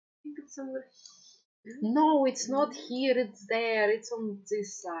 I think it's somewhere here. No, it's not here. It's there. It's on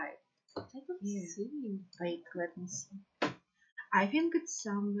this side. I don't see. Wait, let me see. I think it's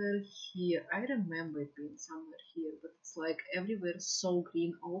somewhere here. I remember it being somewhere here, but it's like everywhere so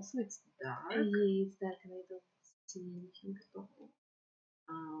green. Also, it's dark. Yeah, it's dark and I don't see anything at all.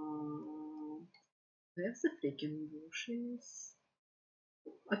 Where's the freaking bushes?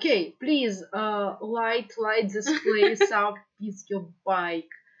 Okay, please, light this place up with your bike.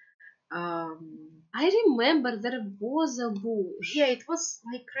 I remember there was a bush. Yeah, it was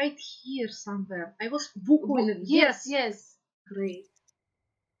like right here somewhere. I was woohooing it. Yes. Great.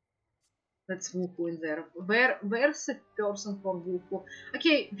 Let's woohoo in there. Where's the person for woohoo?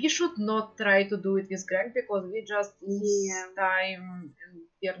 Okay, we should not try to do it with Greg because we just lose time and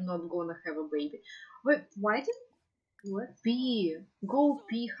we're not gonna have a baby. Wait, why did what? Pee. Go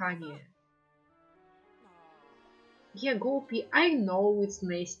pee, honey. Yeah, go pee. I know it's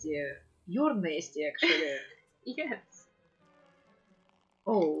nasty. You're nasty, actually. Yes.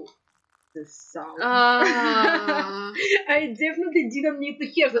 Oh, the sound. I definitely didn't need to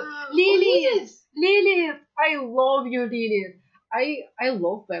hear that. Lilith! Lilith! I love you, Lilith. I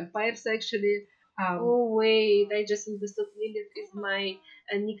love vampires, actually. Oh wait, I just understood. Lilith is my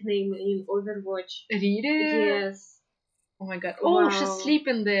nickname in Overwatch. Really? Yes. Oh my god. Oh, Wow. she's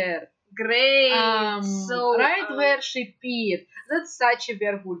sleeping there. Great. So right where she peed. That's such a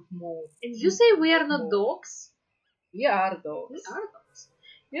werewolf move. And you say we are not dogs? We are dogs. We are dogs.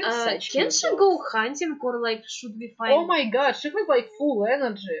 We are such Can cute she dogs. go hunting or like should we find? Oh my god, she has like full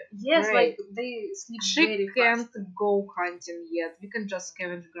energy. Yes, Great. like they sleep very She can't fast. go hunting yet. We can just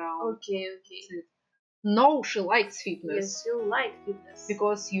scavenge ground. Okay. No, she likes fitness. Yes, you like fitness.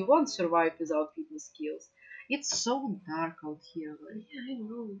 Because you won't survive without fitness skills. It's so dark out here. Like, yeah, I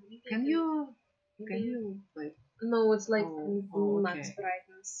know. Can you like? No, it's like okay. max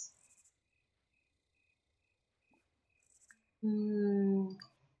brightness.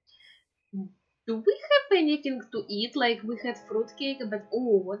 Do we have anything to eat? Like we had fruitcake, but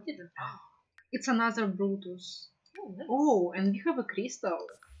what did it? It's another Brutus. Oh, nice. Oh, and we have a crystal.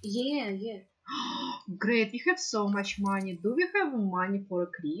 Yeah. Great, we have so much money. Do we have money for a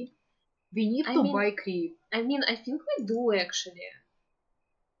creep? We need to buy creep. I mean, I think we do actually.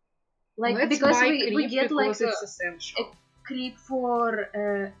 Like Let's because buy we get because like it's essential. a creep for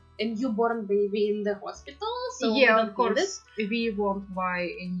a newborn baby in the hospital. So yeah, we of course. We won't buy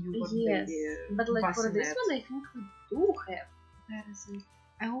a newborn baby. But like for this one, I think we do have. Where is it?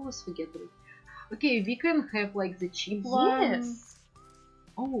 I always forget it. Okay, we can have like the cheap one. Yes.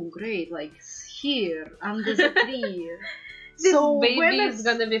 Oh, great! Like here under the tree. This So baby when is it's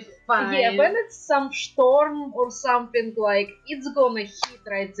gonna be fine. yeah, when it's some storm or something, like it's gonna hit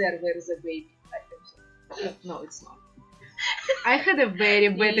right there where the baby. I think so. No, it's not. I had a very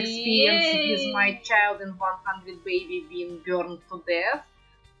bad experience with my child and 100 baby being burned to death,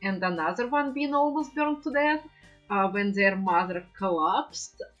 and another one being almost burned to death when their mother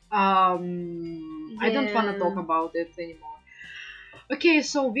collapsed. I don't want to talk about it anymore. Okay,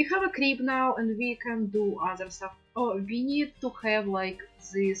 so we have a crib now and we can do other stuff. Oh, we need to have like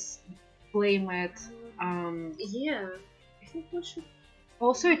this playmat. Yeah, I think we should.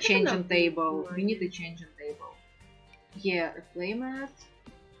 Also a changing enough table. We money. need a changing table. Yeah, a playmat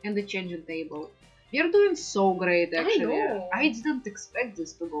and a changing table. We're doing so great actually. know. I didn't expect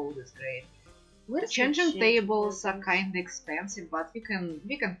this to go this great. Where's the Changing tables are tables? kinda expensive, but we can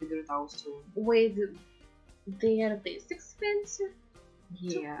figure it out soon. Wait, they are this expensive?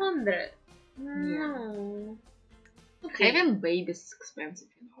 Yeah. 200. No. Okay. Having babies is expensive,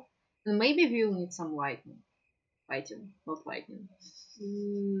 you know. And maybe we'll need some lighting. Lighting, not lightning.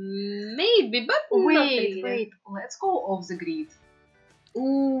 Maybe, but not really. Wait, let's go off the grid.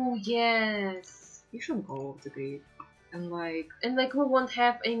 Ooh, yes. You should go off the grid. And like And like we won't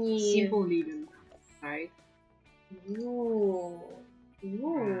have any simple living, right? Ooh.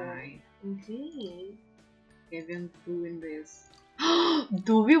 Ooh. Right. Okay. Even doing this.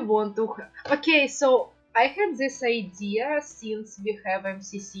 Do we want to? Okay, so I had this idea since we have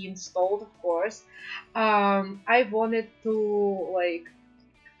MCC installed, of course. I wanted to like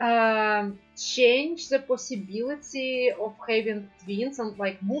change the possibility of having twins and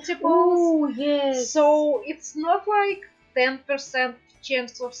like multiples. Ooh, yes. So it's not like 10%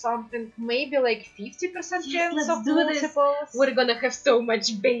 chance or something, maybe like 50% chance let's of do this. multiples. We're gonna have so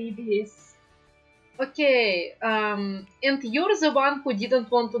much babies. Okay, and you're the one who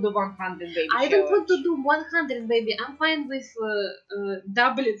didn't want to do 100 baby I challenge. don't want to do 100, baby. I'm fine with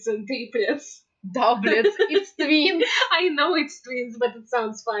doublets and triplets. Doublets, it's twins. I know it's twins, but it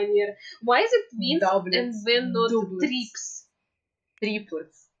sounds funnier. Why is it twins Doublets, and then not doublets. trips?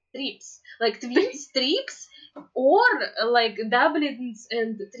 Triplets. Trips. Like twins, trips, or like doublets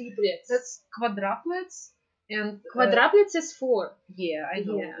and triplets. That's quadruplets and Quadruplets is 4. yeah, I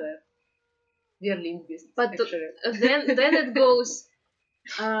know Yeah. that. We are linguists, But actually. then it goes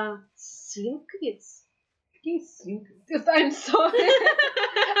syncrits. I'm sorry.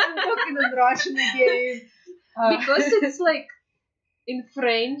 I'm talking in Russian again. Because it's like in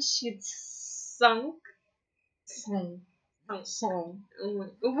French, it's sunk. Song.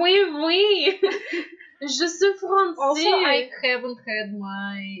 Oui. Je suis français. Also, I haven't had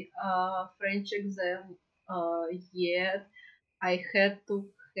my French exam yet. I had to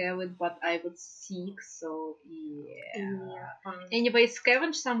have it, but I was sick, so yeah. Anyway,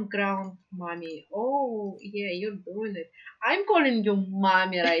 scavenge some ground, mommy. Oh, yeah, you're doing it. I'm calling you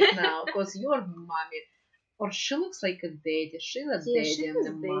mommy right now, because you're mommy. Or she looks like a daddy. She's a Yeah, daddy she and has a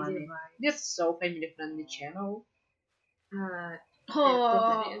daddy mommy. vibes. We're so family-friendly channel.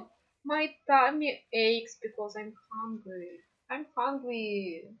 Definitely. My tummy aches because I'm hungry. I'm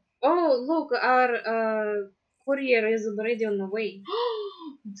hungry. Oh, look, our courier is already on the way.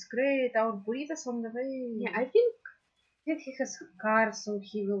 It's great. Our burrito's on the way. Yeah, I think he has a car, so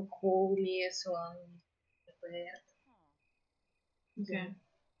he will call me, so I'm prepared. Okay.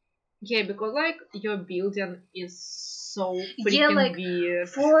 Yeah, because like your building is so Yeah, freaking like, weird.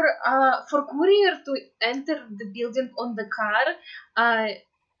 For courier to enter the building on the car,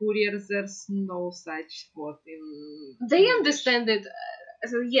 Courier, there's no such word in they English. understand it.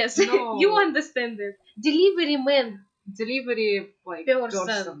 So yes, No. you understand it. Delivery man, Delivery like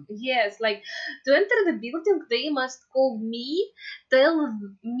person. Yes, like to enter the building, they must call me, tell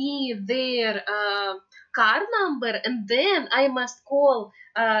me their car number, and then I must call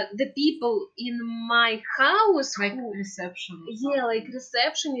the people in my house, Like reception. yeah, like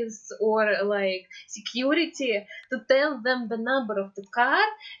receptionists or like security, to tell them the number of the car,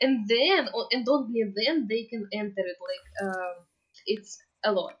 and then and only then they can enter it. Like it's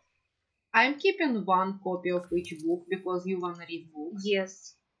a lot. I'm keeping one copy of each book because you wanna read books.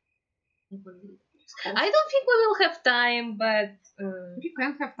 Yes. I don't think we will have time, but We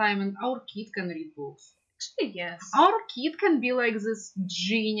can have time, and our kid can read books. actually, yes. Our kid can be like this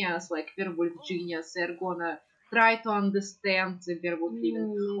genius, like werewolf genius. They're gonna try to understand the werewolf living.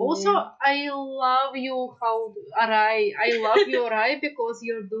 Also, I love you, Arai. I love you, Arai, because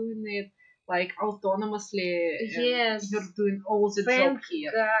you're doing it like autonomously. And Yes. you're doing all the Thank job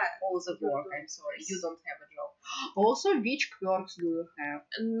here, God. all the You're work. doing I'm sorry, this. you don't have a job. Also, which quirks do you have?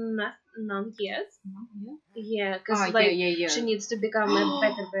 None yet. Yeah. Yeah, because Ah, like yeah. she needs to become a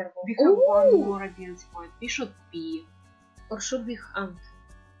better werewolf. We have one Ooh! more ability point. We should be, Or should we hunt?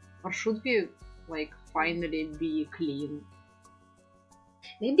 or should we like finally be clean?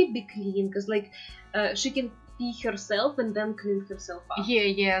 Maybe be clean, because like she can pee herself and then clean herself up.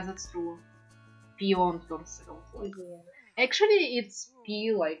 Yeah, that's true. Pee on yourself. Like. Yeah. Actually, it's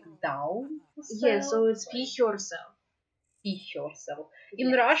pee like down. Yeah, so it's pee like, herself. pee yourself. In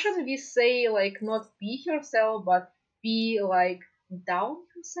Yes. Russian, we say like not pee yourself, but pee like down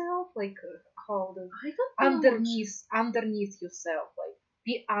yourself. Like how the I don't know. underneath yourself. Like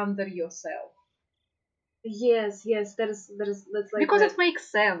be under yourself. Yes, there's that's like Because that. it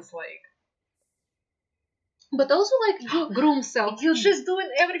makes sense. Like But also like you groom self. you She's doing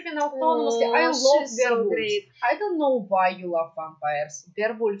everything autonomously. I Oh, love she's so werewolves. great. I don't know why you love vampires.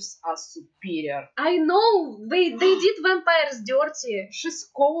 Werewolves are superior. I know they did vampires dirty. She's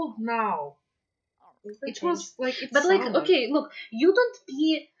cold now. It was like it's But like summer. okay, look, you don't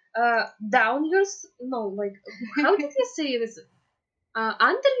pee down no, like how did you say this?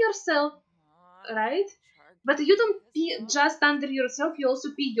 Under yourself, right? But you don't pee just under yourself, you also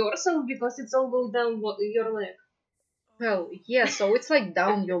pee yourself because it's all go down your leg. Well, yeah, so it's like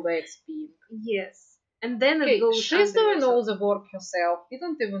down your legs peeing. Yes. And then Okay, it goes she's under doing yourself. all the work herself. You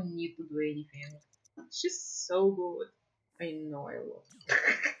don't even need to do anything. She's so good. I know I love it.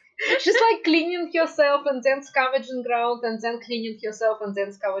 She's like cleaning herself and then scavenging ground and then cleaning herself and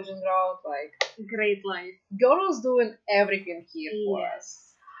then scavenging ground. Like, Great life. girl's doing everything here for us.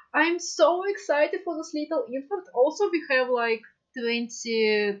 I'm so excited for this little infant. Also, we have like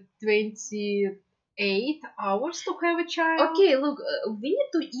 28 hours to have a child. Okay, look, we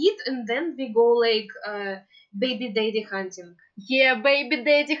need to eat and then we go like baby daddy hunting. Yeah, baby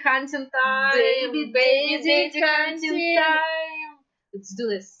daddy hunting time. Baby daddy hunting time. Let's do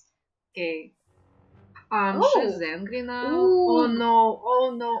this. Okay. Oh. She's angry now. Ooh. Oh no.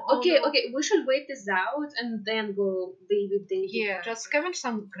 Okay, no. okay, we should wait this out and then go baby daddy. Yeah, hunting. just scavenge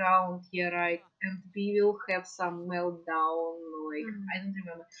some ground here, right? And we will have some meltdown, like, I don't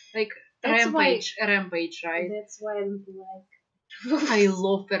remember. Like, That's rampage, right? That's why I don't like. I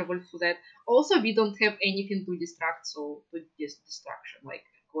love werewolf for that. Also, we don't have anything to distract, so to distraction, like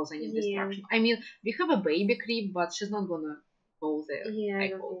cause any distraction. I mean, we have a baby creep, but she's not gonna go there. Yeah,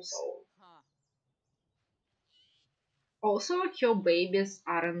 I hope so. Also, her babies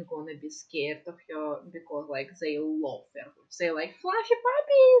aren't gonna be scared of her because, like, they love werewolves. They like fluffy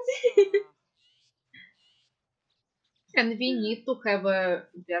puppies. And we need to have a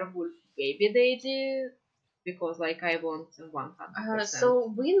werewolf baby daddy because, like, I want 100%.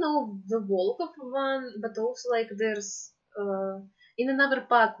 So we know the Volkov one, but also like there's in another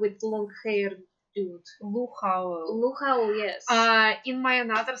pack with long hair dude. Luke Howell. Luke Howell, yes. In my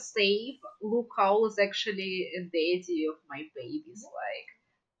another save, Luke Howell is actually a daddy of my babies. Like,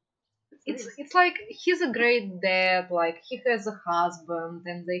 it's like he's a great dad. Like, he has a husband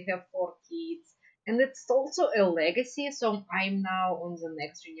and they have 4 kids. And it's also a legacy, so I'm now on the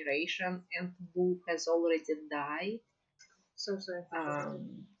next generation, and Luke has already died. So sorry.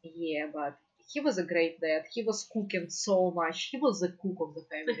 Yeah, but he was a great dad. He was cooking so much. He was the cook of the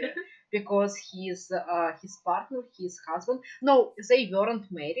family because his partner, his husband. No, they weren't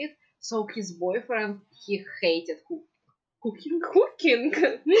married, so his boyfriend he hated cooking.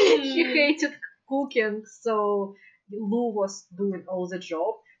 He hated cooking, so Lou was doing all the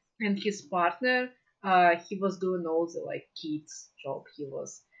job, and his partner, he was doing all the like kids job.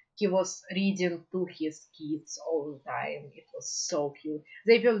 He was reading to his kids all the time. It was so cute.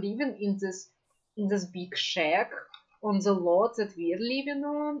 They were living in this big shack on the lot that we're living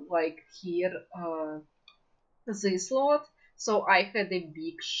on, like here, this lot. So I had a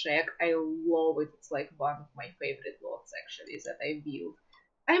big shack. I love it. It's like one of my favorite lots actually that I built.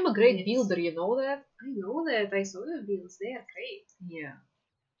 I'm a great builder, you know that? I know that. I saw your builds. They are great. Yeah.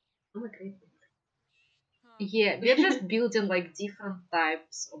 I'm a great builder. Yeah, we're just building like different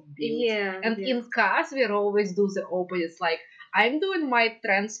types of builds. Yeah. And in cars, we always do the opposites. Like, I'm doing my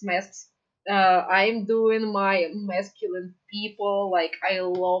trans masks. I'm doing my masculine people. Like, I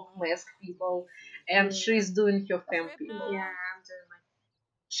love mask people. And she's doing her femme people. Yeah, I'm doing my.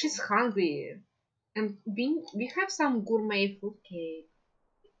 She's hungry. And we have some gourmet food cake.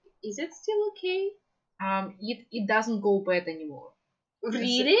 Is it still okay? It doesn't go bad anymore.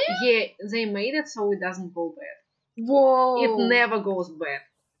 Really? Yeah, they made it so it doesn't go bad. Whoa. It never goes bad.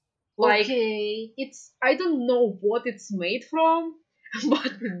 Like, okay. I don't know what it's made from. but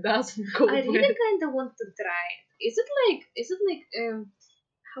it doesn't go I bad. really kind of want to try it. Is it like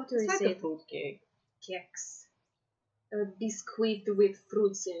how do It's I like say a it? fruit cake. Keks. A biscuit with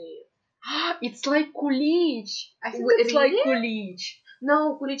fruits in it. It's like kulich. I think it's like Really? kulich.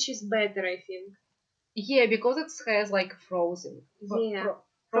 No, kulich is better, I think. Yeah, because it has like frozen. Yeah.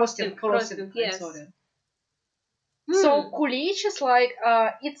 Frosting. Frosting, I'm yes. sorry. Hmm. So kulich is like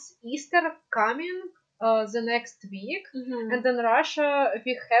it's Easter coming the next week, Mhm. and in Russia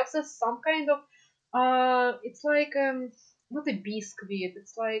we have this some kind of it's like not a biscuit.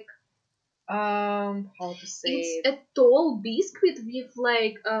 It's like how to say It's it? a tall biscuit with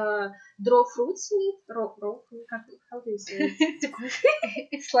like draw fruits in it. Raw fruit. How do you say it?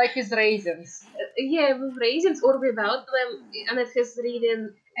 It's like with raisins. Yeah, with raisins or without them, and it has really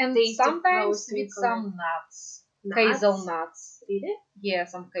And taste of raw sometimes sweet with on it. some nuts, Nuts? hazelnuts. Really? Yeah,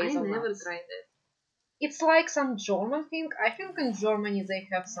 some I never hazelnuts. tried it. It's like some German thing. I think in Germany they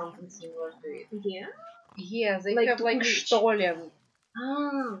have something similar to it. Yeah. Yeah, they Like have to like kulich. Stollen.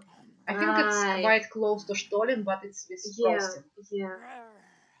 Ah. I think it's Right. quite close to Stollen, but it's with Yeah. frosting. Yeah.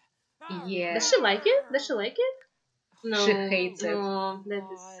 Yeah, Does she like it? Does she like it? No. she hates it. No, that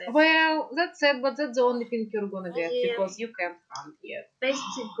is sad. Well, that's sad, but that's the only thing you're gonna get Yeah. because you can't hunt yet. Best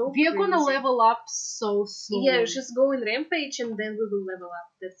to go We are gonna crazy. level up so soon. Yeah, just go in rampage and then we will level up.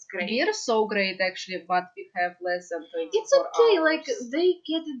 That's great. We are so great actually, but we have less than 24 It's okay, hours. like they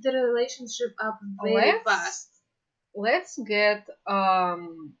get the relationship up very fast. Let's get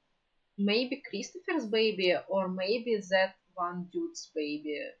maybe Christopher's baby or maybe that one dude's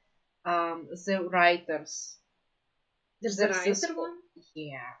baby. The writers. There's a There's this writer one?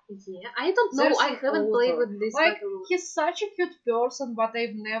 Yeah. Yeah, I don't know. There's I an haven't played author. with this Like battle. he's such a cute person, but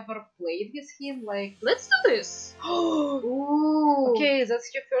I've never played with him. Like Let's do this. Ooh. okay,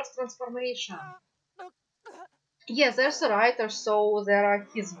 that's your first transformation. Yes, there's a writer, so there are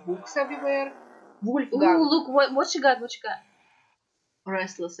his books everywhere. Wolfgang, Ooh, look what she got. What she got?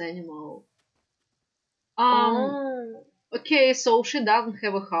 restless animal. Oh. Okay, so she doesn't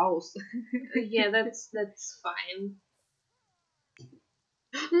have a house. Yeah, that's fine.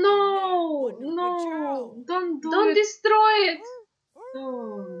 No, don't do Don't it. destroy it.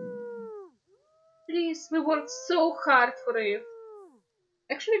 Oh. Please, we worked so hard for it.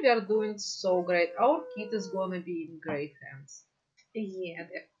 Actually, we are doing so great. Our kid is gonna be in great hands, Yeah,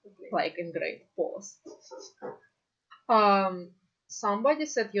 definitely. like in great paws.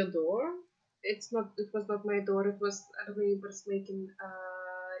 Somebody's at your door. It was not my door, it was our neighbors making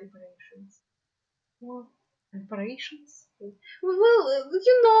reparations. What? Reparations? Well,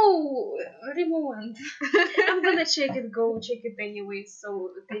 you know, remote. I'm gonna check it, go check it anyway,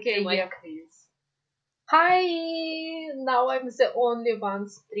 so take Okay, a like. yeah, please. Hi! Now I'm the only one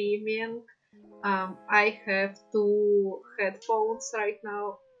streaming. I have two headphones right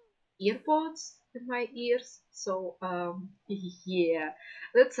now, earpods in my ears. So, yeah,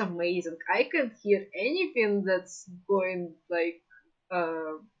 that's amazing. I can't hear anything that's going like,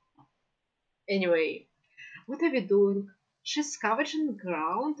 uh, anyway. What are we doing? She's scavenging the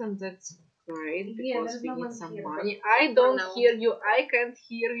ground, and that's great Yeah, because there's we no need one some here, money. but I for don't now. hear you. I can't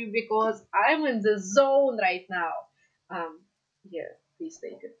hear you because I'm in the zone right now. Yeah, please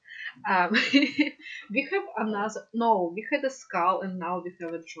take it. We have another. No, we had a skull, and now we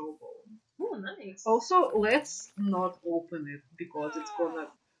have a jawbone. Oh, nice. Also, let's not open it because it's gonna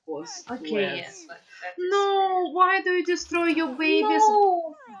cause Okay, less. yes, but that is No, why do you destroy your baby's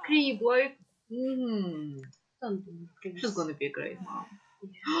No! crib? Like, mm. Don't do it, please. She's gonna be a great mom.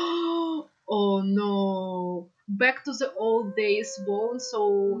 Oh no! Back to the old days, Bone.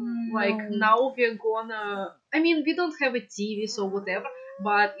 So, like, No. now we're gonna. I mean, we don't have a TV, so whatever,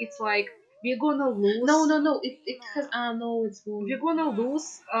 but it's like, we're gonna lose. No, it has. No, it's wrong. We're gonna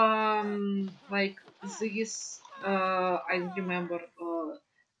lose, like, this. I don't remember,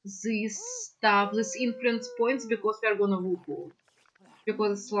 this stuff, this influence points because we're gonna woohoo.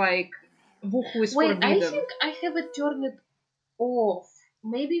 Because it's like, woohoo is Wait, I forbidden. think I have it turned it off.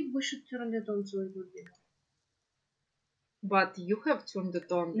 Maybe we should turn it on so it would be. But you have turned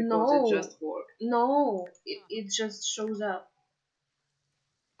it on because No. it just worked. No, it just shows up.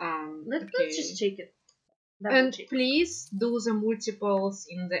 Let's just check it. Double And check. please do the multiples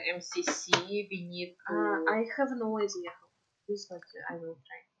in the MCC. We need to. I have no idea how to do this, but I will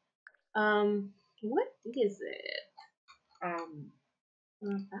try. What is it?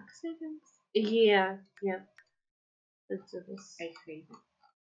 Back settings? Yeah. Let's do this. I hate it.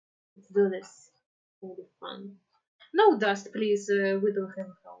 Let's do this. It'll be fun. No dust, please. We don't have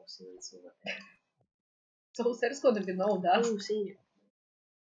a house, and so whatever. So there's gonna be no dust. Oh, senior.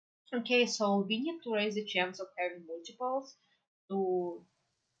 Okay, so we need to raise the chance of having multiples. to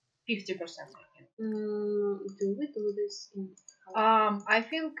 50%, I think. Do we do this in I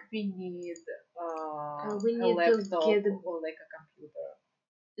think we need we a need to laptop get or like a computer.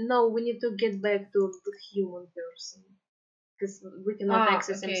 no, we need to get back to the human person because we cannot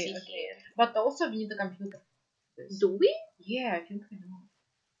access Okay, MC okay. here. But also we need a computer. for this. Do we? Yeah, I think we do.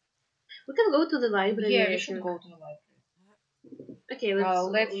 We can go to the library. Yeah, I we should think. go to the library. Okay, let's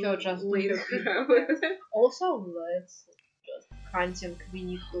Let her just do wait her for thing. her. Also, let's just hunting. We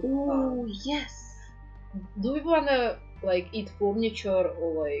need to. Oh yes. Do we wanna like eat furniture or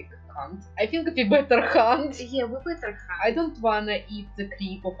like hunt? I think we better hunt. Yeah, we better hunt. I don't wanna eat the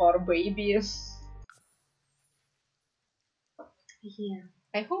creep of our baby. Yeah.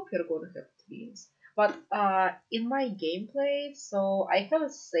 I hope you're gonna have twins. But in my gameplay, so I have a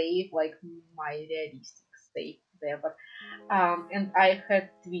save, like my realistic save there, but and I had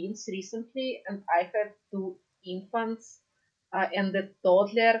twins recently, and I had two infants and a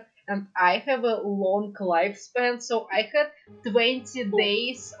toddler, and I have a long lifespan, so I had 20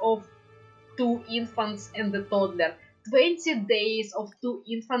 days of two infants and a toddler. 20 days of two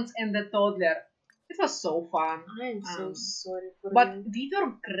infants and a toddler. It was so fun. I'm so sorry for But you. we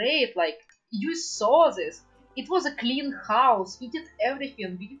were great. Like, you saw this. It was a clean house. We did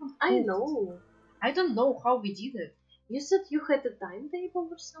everything. We even I cooked. know. I don't know how we did it. You said you had a timetable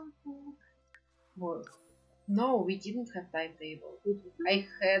or something. Well, no, we didn't have timetable. I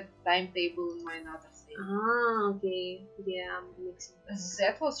had timetable in my another thing. Ah, okay. Yeah, I'm mixing.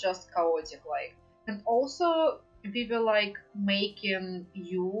 That was just chaotic, like. And also, we were like making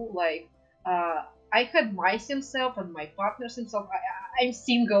you like. I had my himself and my partner's himself. I'm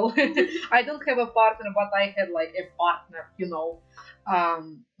single. I don't have a partner, but I had like a partner, you know.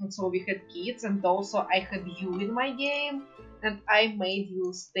 And so we had kids, and also I had you in my game, and I made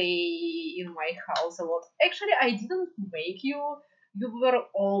you stay in my house a lot. Actually, I didn't make you. You were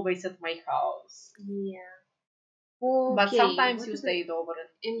always at my house. Yeah. But Okay. sometimes what you is it? stayed over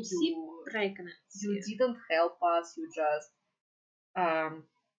and MC you pregnancy. didn't help us. You just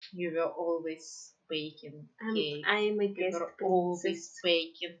you were always baking cakes. I am a You guest were always princess.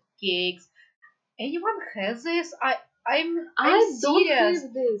 baking cakes. Anyone has this? I'm I don't serious.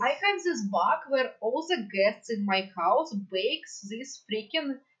 have this. I have this bug where all the guests in my house bakes these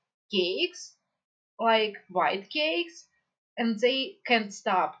freaking cakes, like white cakes, and they can't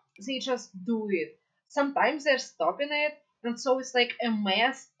stop. They just do it. Sometimes they're stopping it, and so it's like a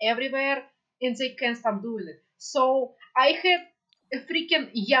mess everywhere, and they can't stop doing it. So I had a freaking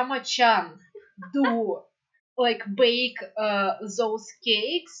Yama-chan do like bake those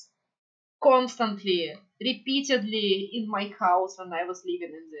cakes constantly, repeatedly in my house when I was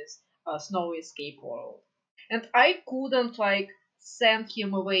living in this snowy escape world. And I couldn't like send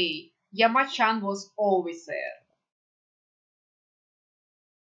him away. Yama-chan was always there.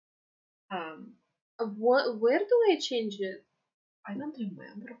 Where do I change it? I don't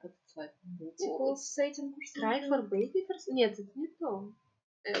remember, but it's like multiple settings or Try something. for baby first? Нет, это не то.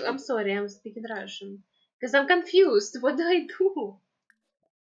 I'm sorry, I'm speaking Russian. Because I'm confused. What do I do?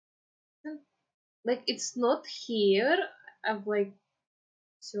 Like, it's not here. I've like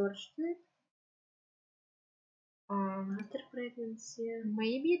searched it. After pregnancy.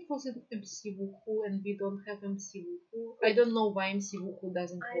 Maybe it was an MC Wuhu and we don't have MC Wuhu. I don't know why MC Wuhu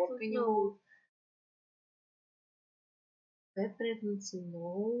doesn't I work don't anymore. know. That pregnancy,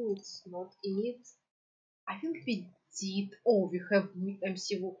 no, it's not it. I think we did. Oh, we have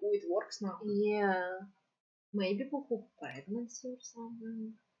MC Wuhu. It works now. Yeah. Maybe Wuhu pregnancy or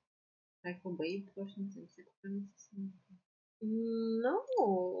something. Like for baby persons and sick pregnancy. No.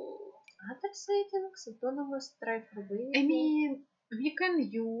 Other settings, autonomous try for baby. I mean, we can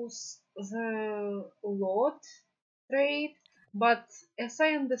use the lot trade, but as I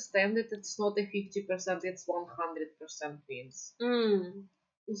understand it, it's not a 50%, it's 100% wins.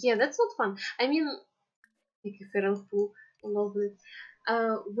 Yeah, that's not fun. I mean, like a feral pool a little bit.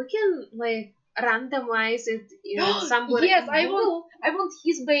 We can like randomize it somewhere. Yes, in Google. I want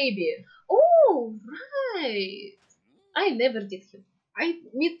his baby. Oh, right. I never did him.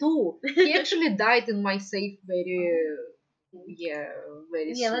 Me too. He actually died in my safe very Yeah,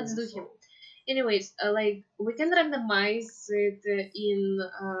 soon. let's do him. Anyways, like we can randomize it in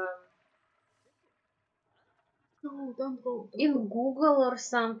No, don't go. in Google or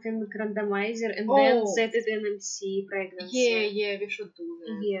something randomizer, and then set it in MC pregnancy. Yeah, we should do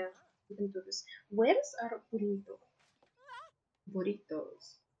that. Yeah, we can do this. Where's our burrito?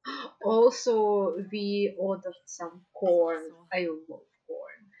 Burritos. Also, we ordered some corn. I love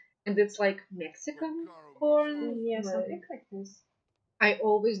corn. And it's like Mexican corn. Yeah, like- something like this. I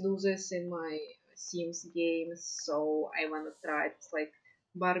always do this in my Sims games, so I wanna try it. It's like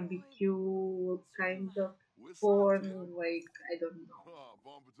barbecue kind of porn, like I don't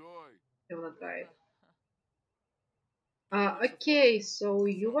know. I wanna try it. Okay, so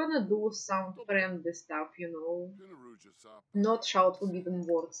you wanna do some friendly stuff, not shout forbidden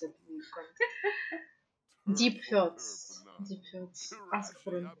words at weekend. Deep thoughts. Deep thoughts. Ask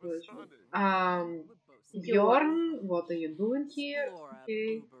for encouragement. Bjorn, what are you doing here?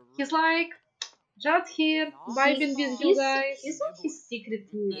 Okay. He's like, just here, vibing with you guys. He's on his secret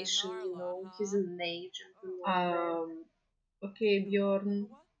mission. He's an agent. Okay, Bjorn,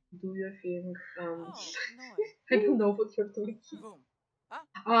 do your thing. I don't know what you're doing here.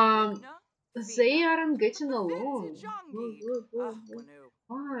 Um, they aren't getting along.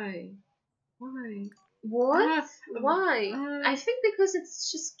 Why? Why? What? Why? I Uh, think because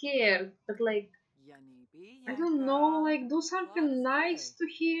she's scared, but like, I don't know, like do something nice to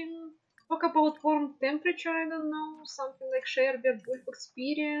him. Talk about warm temperature, I don't know, something like share werewolf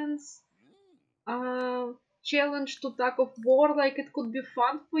experience. Challenge to tug of war, like it could be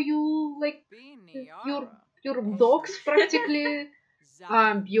fun for you, like your your dogs practically.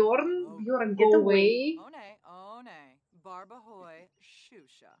 Bjorn, get go away. away.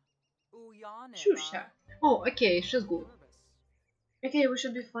 Shusha. Oh, okay, she's good. Okay, we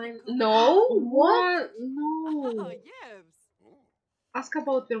should be fine. No? What? No. Ask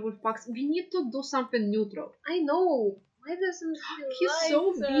about werewolf packs. We need to do something neutral. I know. Why doesn't he He's like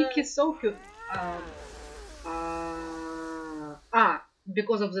so big, that? he's so cute.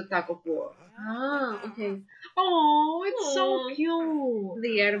 Because of the tug of war. Okay. Oh, it's so Aw. cute.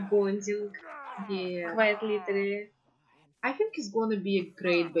 They are bonding Yeah. quite literally. I think he's gonna be a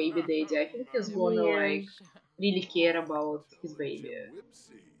great baby daddy. I think he's gonna Yeah. like really care about his baby.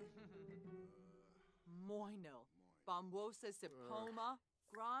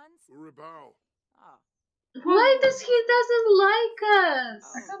 Why does he doesn't like us?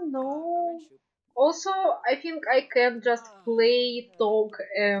 I don't know. Also, I think I can just play, talk,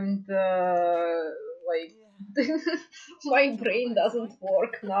 and like my brain doesn't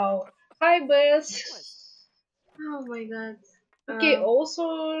work now. Hi, Bess. Oh my god. Okay.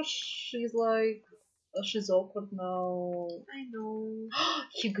 Also, she's like she's awkward now. I know.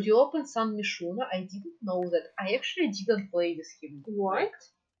 He grew up in San Mishuna. I didn't know that. I actually didn't play with him. What? Like,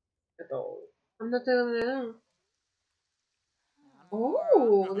 at all. I'm not.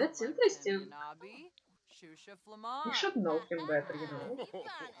 Oh, that's interesting. You should know him better. You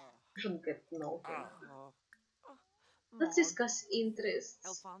should get to know him. Let's discuss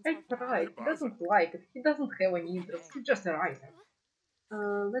interests. I tried. He doesn't like it. He doesn't have any interest. He's just a writer.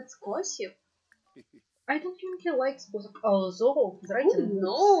 Let's gossip. I don't think he likes gossip. Although he's writing Who books.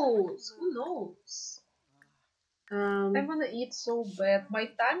 knows? Who knows? I wanna eat so bad. My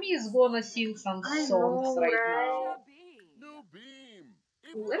tummy is gonna sing some I songs know, right right? now.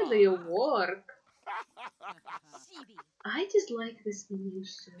 Where do you work? I dislike this menu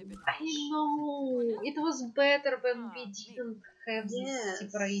so much. I know. It was better when we didn't have this Yes.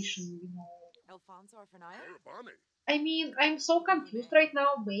 separation. I mean, I'm so confused right now.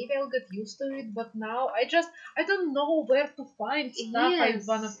 Maybe I'll get used to it, but now I don't know where to find stuff I Yes.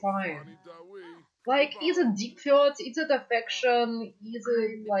 wanna find. Like, is it deep thoughts? Is it affection? Is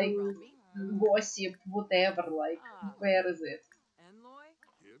it like gossip? Whatever. Like, where is it?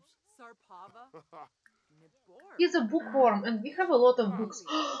 He's a bookworm, and we have a lot of books.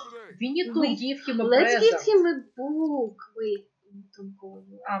 We need to Wait, give him a Let's present. give him a book. Wait, don't go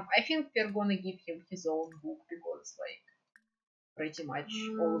anywhere. I think we're gonna give him his own book because, like, pretty much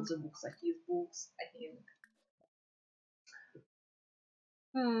all of the books are his books. I think.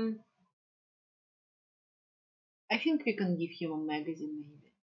 I think we can give him a magazine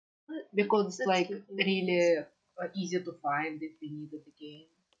maybe because it's Let's like give him really easy to find if we need it again.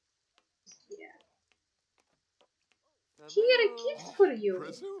 Yeah. Here, a gift for you.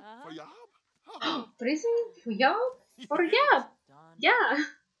 Present for Yap or Yap? Yeah.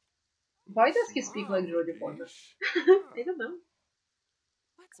 Why does he speak like Jodie Foster? I don't know.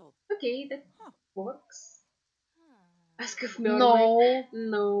 Okay, that works. Ask if Mermaid. No.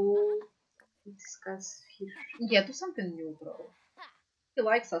 No. Discuss fish. Yeah, do something neutral. He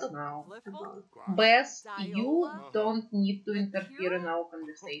likes us now. About. Best, you don't need to interfere in our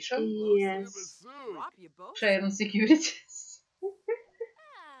conversation. Yes. Share insecurities.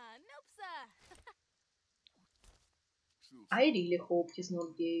 I really hope he's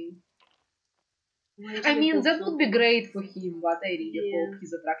not gay. I mean, that would be great for him, but I really Yeah. hope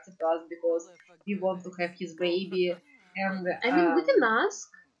he's attracted to us because we want to have his baby. And I mean, we can ask.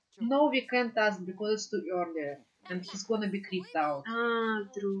 no, we can't ask because it's too early, and he's gonna be creeped out.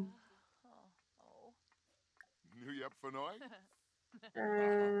 True.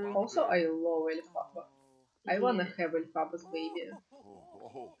 Also, I love Elphaba. I wanna Yeah. have Elphaba's baby.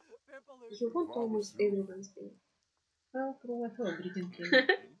 You want almost everyone's baby. Well, through I have a breeding king.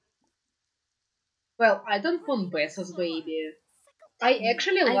 Well, I don't want Bess's baby. I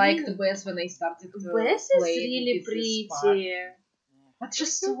actually I liked mean, Bess when I started Bess is playing really with this part. pretty. But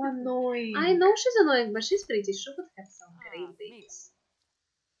she's so annoying. I know she's annoying, but she's pretty. She would have some great babies.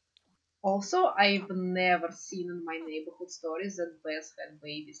 Also, I've never seen in my neighborhood stories that Bess had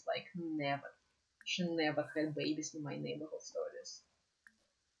babies. Like, never. She never had babies in my neighborhood stories.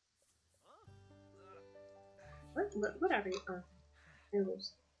 What are you? I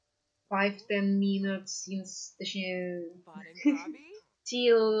lost. 5-10 minutes since точнее,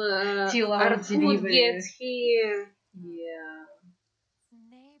 Till till our our food delivery. gets here. Yeah.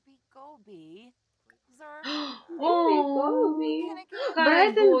 Oh, Oh, Bright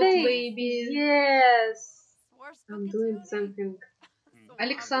and goat Day. baby. Yes. I'm doing something.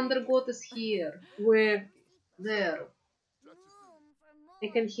 Alexander Goat is here. Where There. I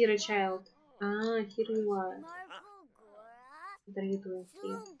can hear a child. Ah, here you are. What are you doing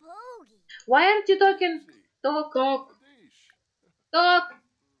here? Why aren't you talking? Talk, Talk. talk.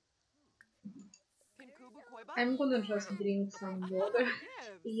 I'm gonna just drink some water.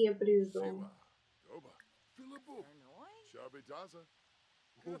 Yeah, please do.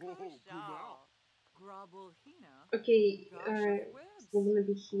 Okay, we're gonna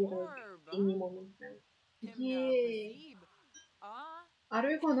be here like any moment now. Yay. Are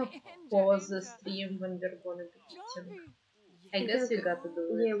we gonna pause the stream when we're gonna be eating? I guess we gotta do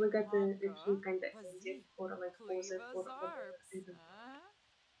it. Yeah, we got to actually kind of end it or like pause it or whatever. I don't know.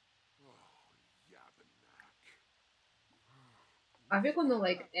 Are we gonna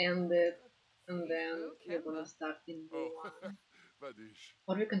like end it and then we're gonna start the new one?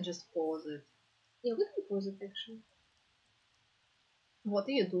 Or we can just pause it. Yeah, we can pause it actually. What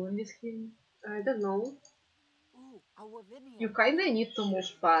are you doing with him? I don't know. You kinda need to move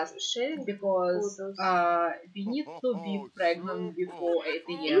fast Sharing because photos. we need to be pregnant before 8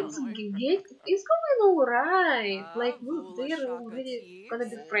 a.m. It's going alright. Like they're already gonna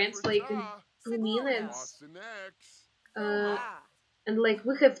be friends like in 2 minutes. Uh, and like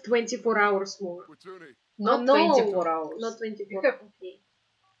we have 24 hours more. Not No, 24 hours. not 24. We have Okay.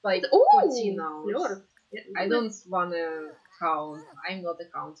 like Oh, 14 hours. Lord. I don't wanna count. I'm not a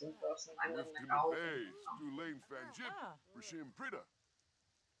counting person. I'm not an accountant.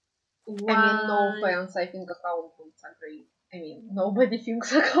 I mean, no Why? offense. I think accountants are great. I mean, nobody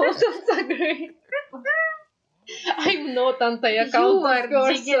thinks accountants are great. I'm not You anti-accountant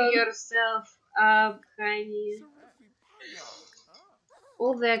are digging person. yourself up, honey.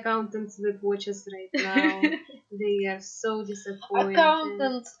 All the accountants that watch us right now, they are so disappointed.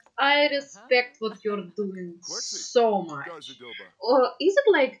 Accountants, I respect what you're doing so much. Or is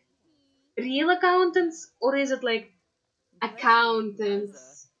it like real accountants or is it like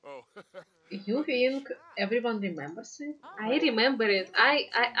accountants? You think everyone remembers it? I remember it.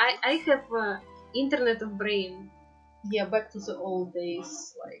 I have internet of brain. Yeah, back to the old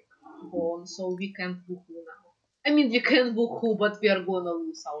days, like gone. So we can't woohoo now. I mean, we can woohoo, but we are gonna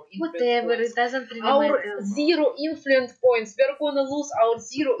lose our influence Whatever, points. it doesn't really Our matter. 0 influence points. We're gonna lose our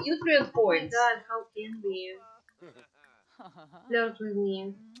 0 influence Oh my points. god, how can we? Flirt with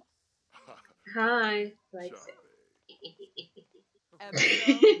me. Hi. Like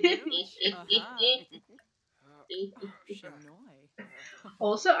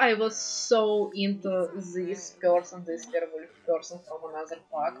Also, I was so into this person, this werewolf person from another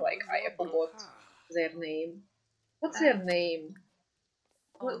pack. Like, I forgot their name. What's their name?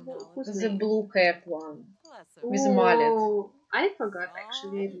 Who's The name? blue-haired one with mullet. Oh, I forgot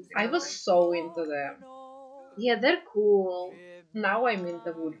actually. I didn't I was remember. so into them. Yeah, they're cool. Now I'm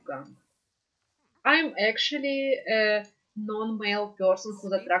into Wolfgang. I'm actually a non-male person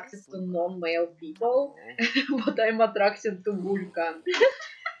who's attracted to non-male people, but I'm attracted to Wolfgang.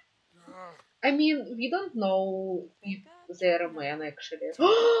 I mean, we don't know if they're a man actually.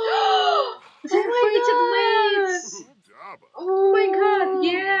 They're fated mates! Oh my god,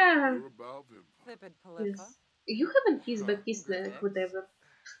 yeah! Yes. You haven't kissed, but kissed whatever.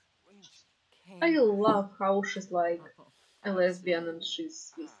 I love how she's like a lesbian and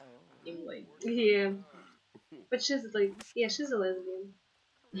she's with him like. Yeah. But she's like, yeah, she's a lesbian.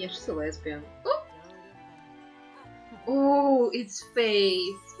 Yeah, she's a lesbian. Oh, it's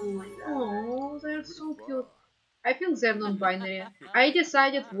Faith. Oh my god. Oh, they're so cute. I think they're non-binary. I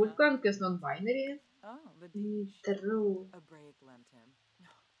decided Wolfgang is non-binary. True.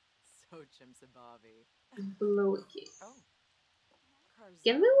 Blow a kiss.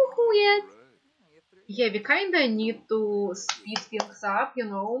 Can we woohoo yet? Yeah, we kinda need to speed things up, you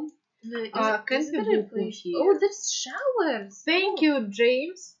know. Can't we there a book place? here? Oh, there's showers. Thank you,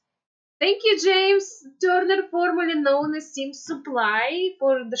 James. Thank you, James Turner, formerly known as Sim Supply,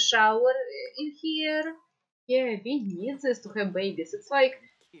 for the shower in here. Yeah, we need this to have babies. It's like,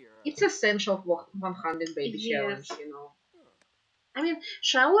 it's essential for 100 baby Yes. challenge, you know. I mean,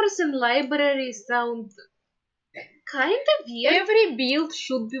 showers in libraries sound kind of weird. Every build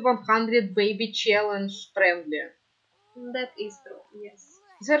should be 100 baby challenge friendly. That is true, yes.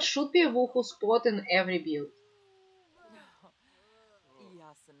 There should be a woohoo spot in every build.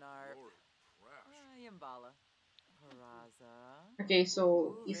 Okay,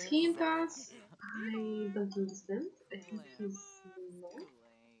 so is he in task? I don't understand. I think he's not.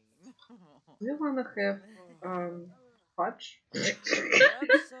 Do you wanna have fudge?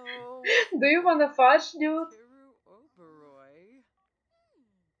 Do you wanna fudge, dude?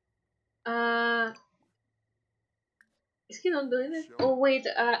 Uh, is he not doing it? Oh wait,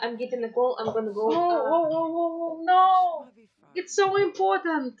 I'm getting a call. I'm gonna go. No! It's so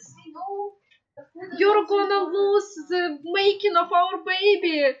important. You're gonna lose the making of our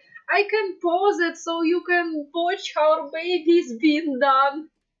baby. I can pause it so you can watch how our baby is being done.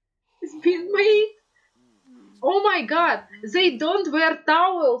 It's being made. Oh my god, they don't wear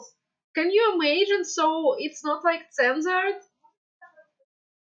towels. Can you imagine? So it's not like censored?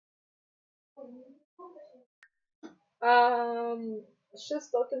 She's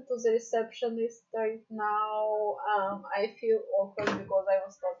talking to the receptionist right now. I feel awkward because I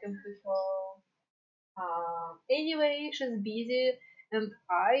was talking to her. Anyway, she's busy, and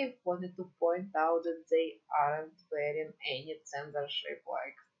I wanted to point out that they aren't wearing any censorship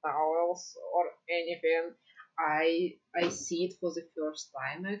like towels or anything. I see it for the first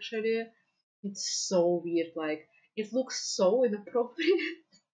time actually. It's so weird, like it looks so inappropriate.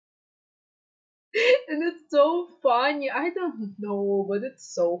 And it's so funny. I don't know, but it's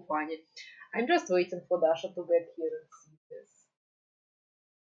so funny. I'm just waiting for Dasha to get here and see this.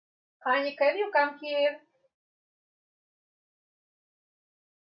 Honey, can you come here?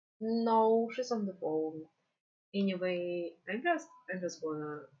 No, she's on the phone. Anyway, I'm just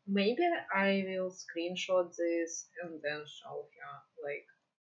gonna maybe I will screenshot this and then show her like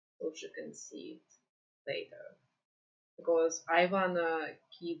so she can see it later. Because I wanna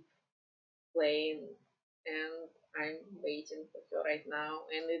keep playing and I'm waiting for her right now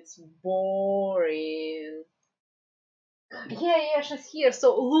and it's boring. Yeah, she's here.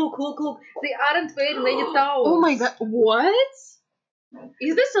 So look. They aren't wearing any towels. Oh my god, what?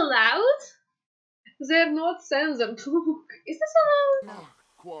 Is this allowed? They're not censored. Look. Is this allowed?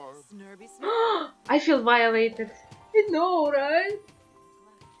 I feel violated. I know, right?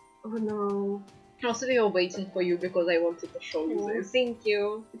 Oh no. Also, we are waiting for you because I wanted to show you Oh, this. thank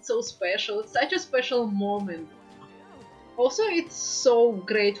you. It's so special. It's such a special moment. Also, it's so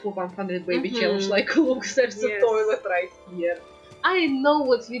great for 100 baby challenge. Like, look, there's a Yes. toilet right here. I know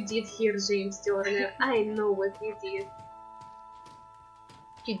what you did here, James Turner. I know what you did.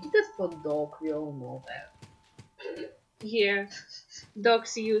 He did it for dog. We all know that. Yeah.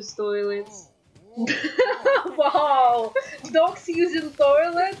 Dogs use toilets. Wow! Dogs using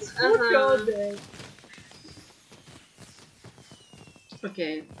toilets? Who Uh-huh. thought that?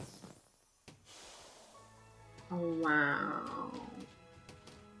 Okay. Oh wow.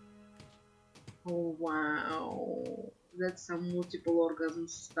 Oh wow. That's some multiple orgasm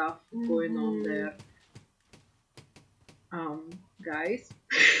stuff going on there. Guys.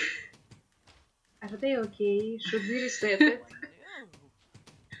 Are they okay? Should we reset it?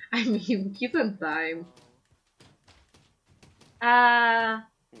 I mean, give them time. I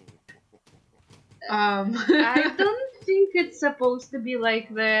I don't think it's supposed to be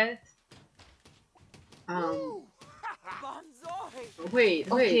like that.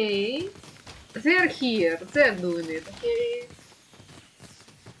 Wait. Okay. They're here. They're doing it. Okay.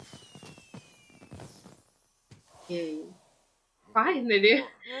 Okay. Finally.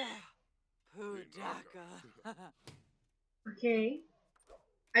 Okay.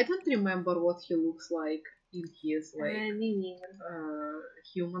 I don't remember what he looks like in his like Me neither.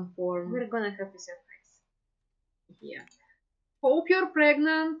 human form. We're gonna have a surprise. Yeah. Hope you're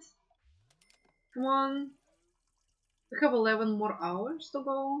pregnant. Come on. We have 11 more hours to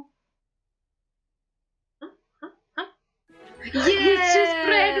go. Yes, she's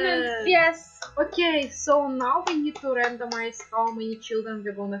pregnant. Yes. Okay, so now we need to randomize how many children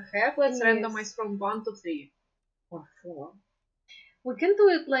we're gonna have. Let's Yes. randomize from 1 to 3 or 4. We can do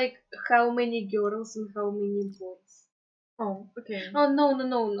it like how many girls and how many boys. Oh, okay. Oh no no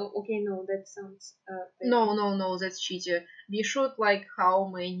no no. Okay, no, that sounds No, no, no, that's cheater. We should like how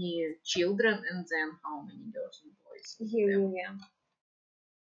many children and then how many girls and boys. yeah yeah yeah.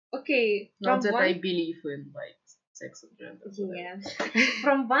 Okay, Not from that I one believe in like sex and gender. yeah Whatever.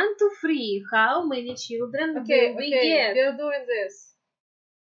 from 1 to 3. How many children Okay, will we okay, get? we're doing this.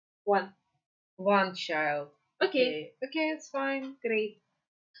 One. One child. Okay, Okay, it's fine. great.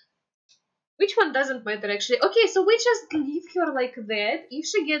 Which one doesn't matter actually? Okay, so we just leave her like that. If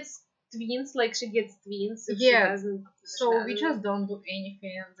she gets twins, like she gets twins. If she Yeah, doesn't, she so we doesn't. just don't do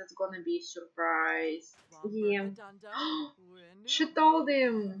anything. That's gonna be a surprise. Yeah. She told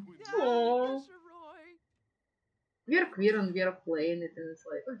him Oh. we're queer and we're playing it, and it's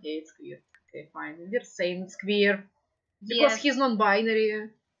like, okay, it's queer. Okay, fine. We're saying it's queer because Yes. he's non-binary.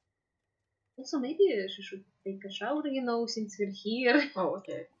 Also, maybe she should take a shower, since we're here. Oh,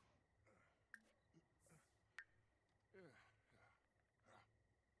 okay.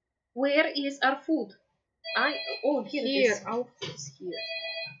 Where is our food? Here it Here, is. our food is here.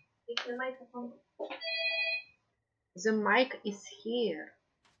 Take the microphone. The mic is here.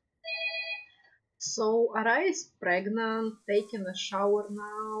 So Ara is pregnant, taking a shower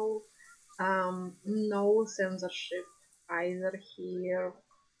now. No censorship either here.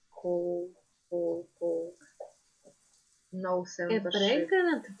 Cool, cool, cool. No A censorship.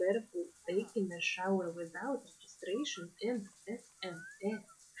 pregnant barefoot taking a shower without registration and SMS.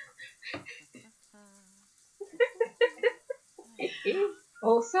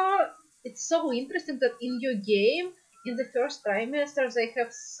 Also, it's so interesting that in your game, in the first trimester, they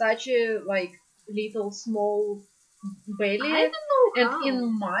have such a like little small belly, I don't know and how.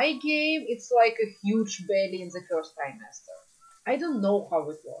 in my game, it's like a huge belly in the first trimester. I don't know how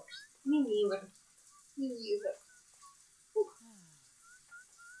it works. Me neither. Me neither.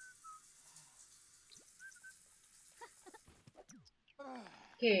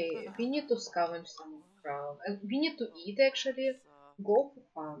 Okay, we need to scavenge some ground, and we need to eat actually. Go for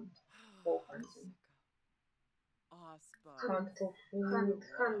hunt. Go hunting. Hunt for Hunt, food. hunt,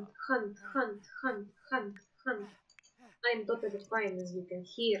 hunt, hunt, hunt, hunt, hunt. I'm totally fine, as you can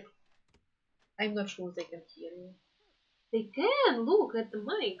hear. I'm not sure they can hear you. They can look at the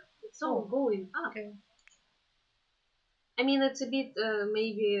mic. It's all Oh, going up. okay. I mean, it's a bit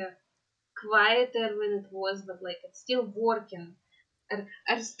maybe quieter than it was, but like it's still working.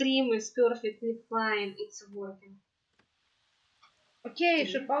 Our stream is perfectly fine. It's working. Okay,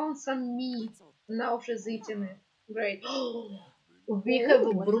 she found some meat. Now she's eating it. Great. We have a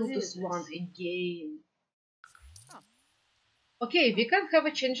Ooh, what is Brutus this? one again. Okay, we can have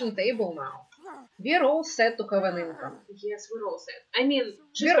a changing table now. We're all set to have an income. Yes, we're all set. I mean,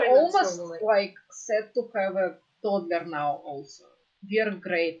 she's We're pregnant, almost so like, like set to have a toddler now also. We're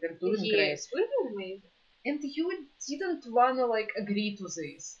great, we're doing great. yes, we're doing amazing. And you didn't wanna like agree to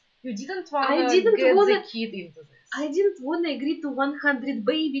this. You didn't I wanna didn't get wanna. the kid into this. I didn't want to agree to 100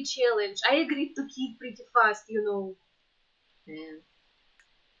 baby challenge. I agreed to kid pretty fast. Yeah.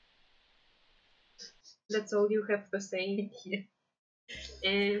 That's all you have to say. Yeah.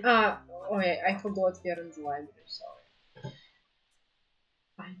 And Okay, I forgot we're in the library, sorry.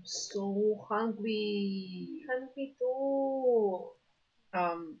 I'm so hungry. hungry too.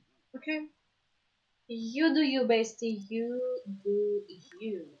 Okay. You do you, bestie. You do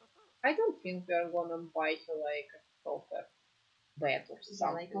you. I don't think we're gonna buy her like a proper bed or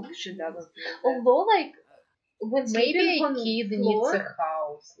something. Like, She doesn't need that. although, like, when Maybe sleeping a on kid the needs a floor,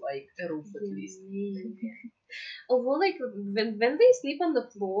 house, like a roof at least. although, like, when they sleep on the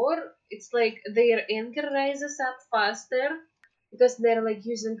floor, it's like their anger rises up faster because they're like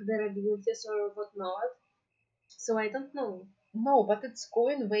using their abilities or whatnot. So I don't know. No, but it's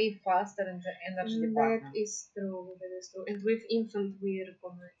going way faster in the energy That department. is true. That is true. And with infant, we're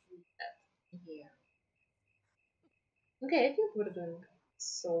gonna need that. Yeah. Okay, I think we're doing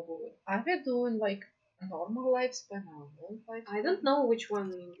so good. Are we doing like a normal lifespan or long lifespan? I don't know which one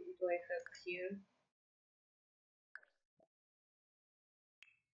do I have here.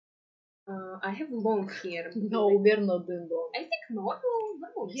 I have long here. No, we're not doing long. I think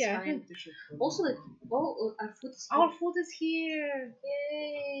normal is Yeah, I fine. think we should. do Also, like, normal. our food is Our here. food is here.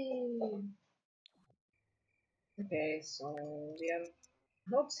 Yay! Okay, so we are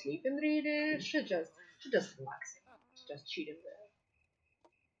not sleeping really. She just relaxing. She just chilling there.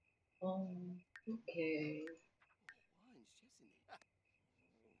 Okay.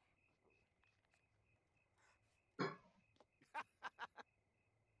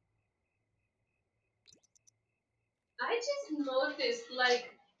 I just noticed, like,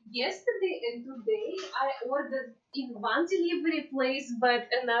 yesterday and today I ordered in one delivery place, but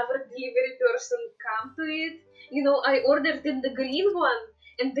another delivery person come to it. You know, I ordered in the green one,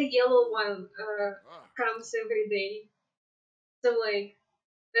 and the yellow one comes every day. So like,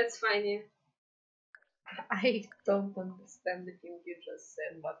 that's funny. I don't understand the thing you just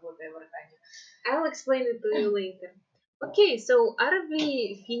said, but whatever, Tanya. I'll explain it to you later. Okay, so are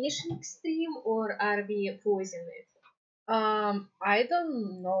we finishing stream or are we pausing it? I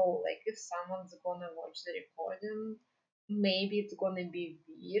don't know, like if someone's gonna watch the recording, maybe it's gonna be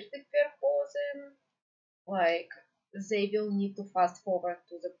weird if we're pausing. Like they will need to fast forward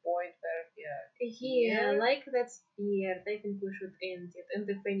to the point where we are Yeah, here. like that's weird. I think we should end it, and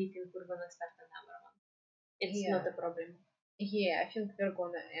if anything, we're gonna start another one. It's Yeah. not a problem. Yeah, I think we're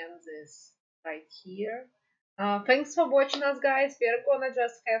gonna end this right here. Thanks for watching us, guys. We're gonna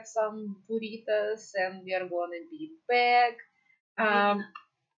just have some burritos and we're gonna be back. Um,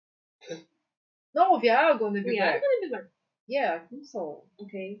 no, we are gonna be We are back. gonna be back. Yeah, I think so.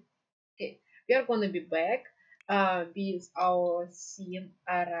 Okay. Okay, we are gonna be back with our sim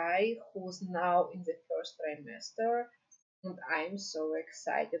Arai, who's now in the first trimester, and I'm so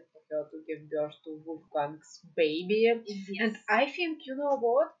excited for her to give birth to Wolfgang's baby. Yes. And I think, you know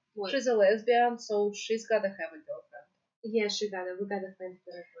what? What? She's a lesbian, so she's gotta have a girlfriend. Yeah, we gotta find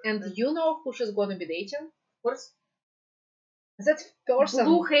her. And you know who she's gonna be dating? Of course. That person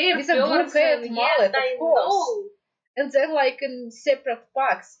Blue hair with a blue-haired person. mullet, Yes, I of course. know. And they're like in separate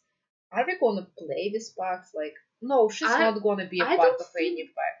packs. Are we gonna play with packs? Like, no, she's not gonna be a I part don't of think- any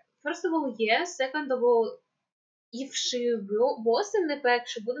pack. First of all, yes. Second of all, if she was in the pack,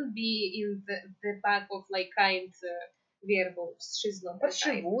 she wouldn't be in the pack of like kind werewolves. She's not. But the she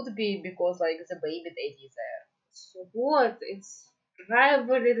kind. would be because like the baby daddy is there. So what? It's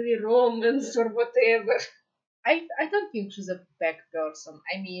rivalry, romance, or whatever. I don't think she's a pack person.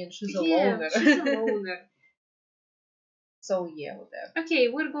 I mean, she's a Yeah, loner. she's a loner. So yeah, whatever. Okay,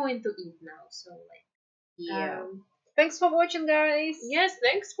 we're going to eat now. So like, Yeah. Thanks for watching, guys. yes,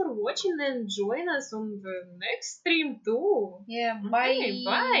 thanks for watching and join us on the next stream too. Yeah. Okay,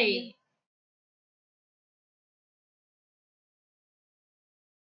 Bye. bye.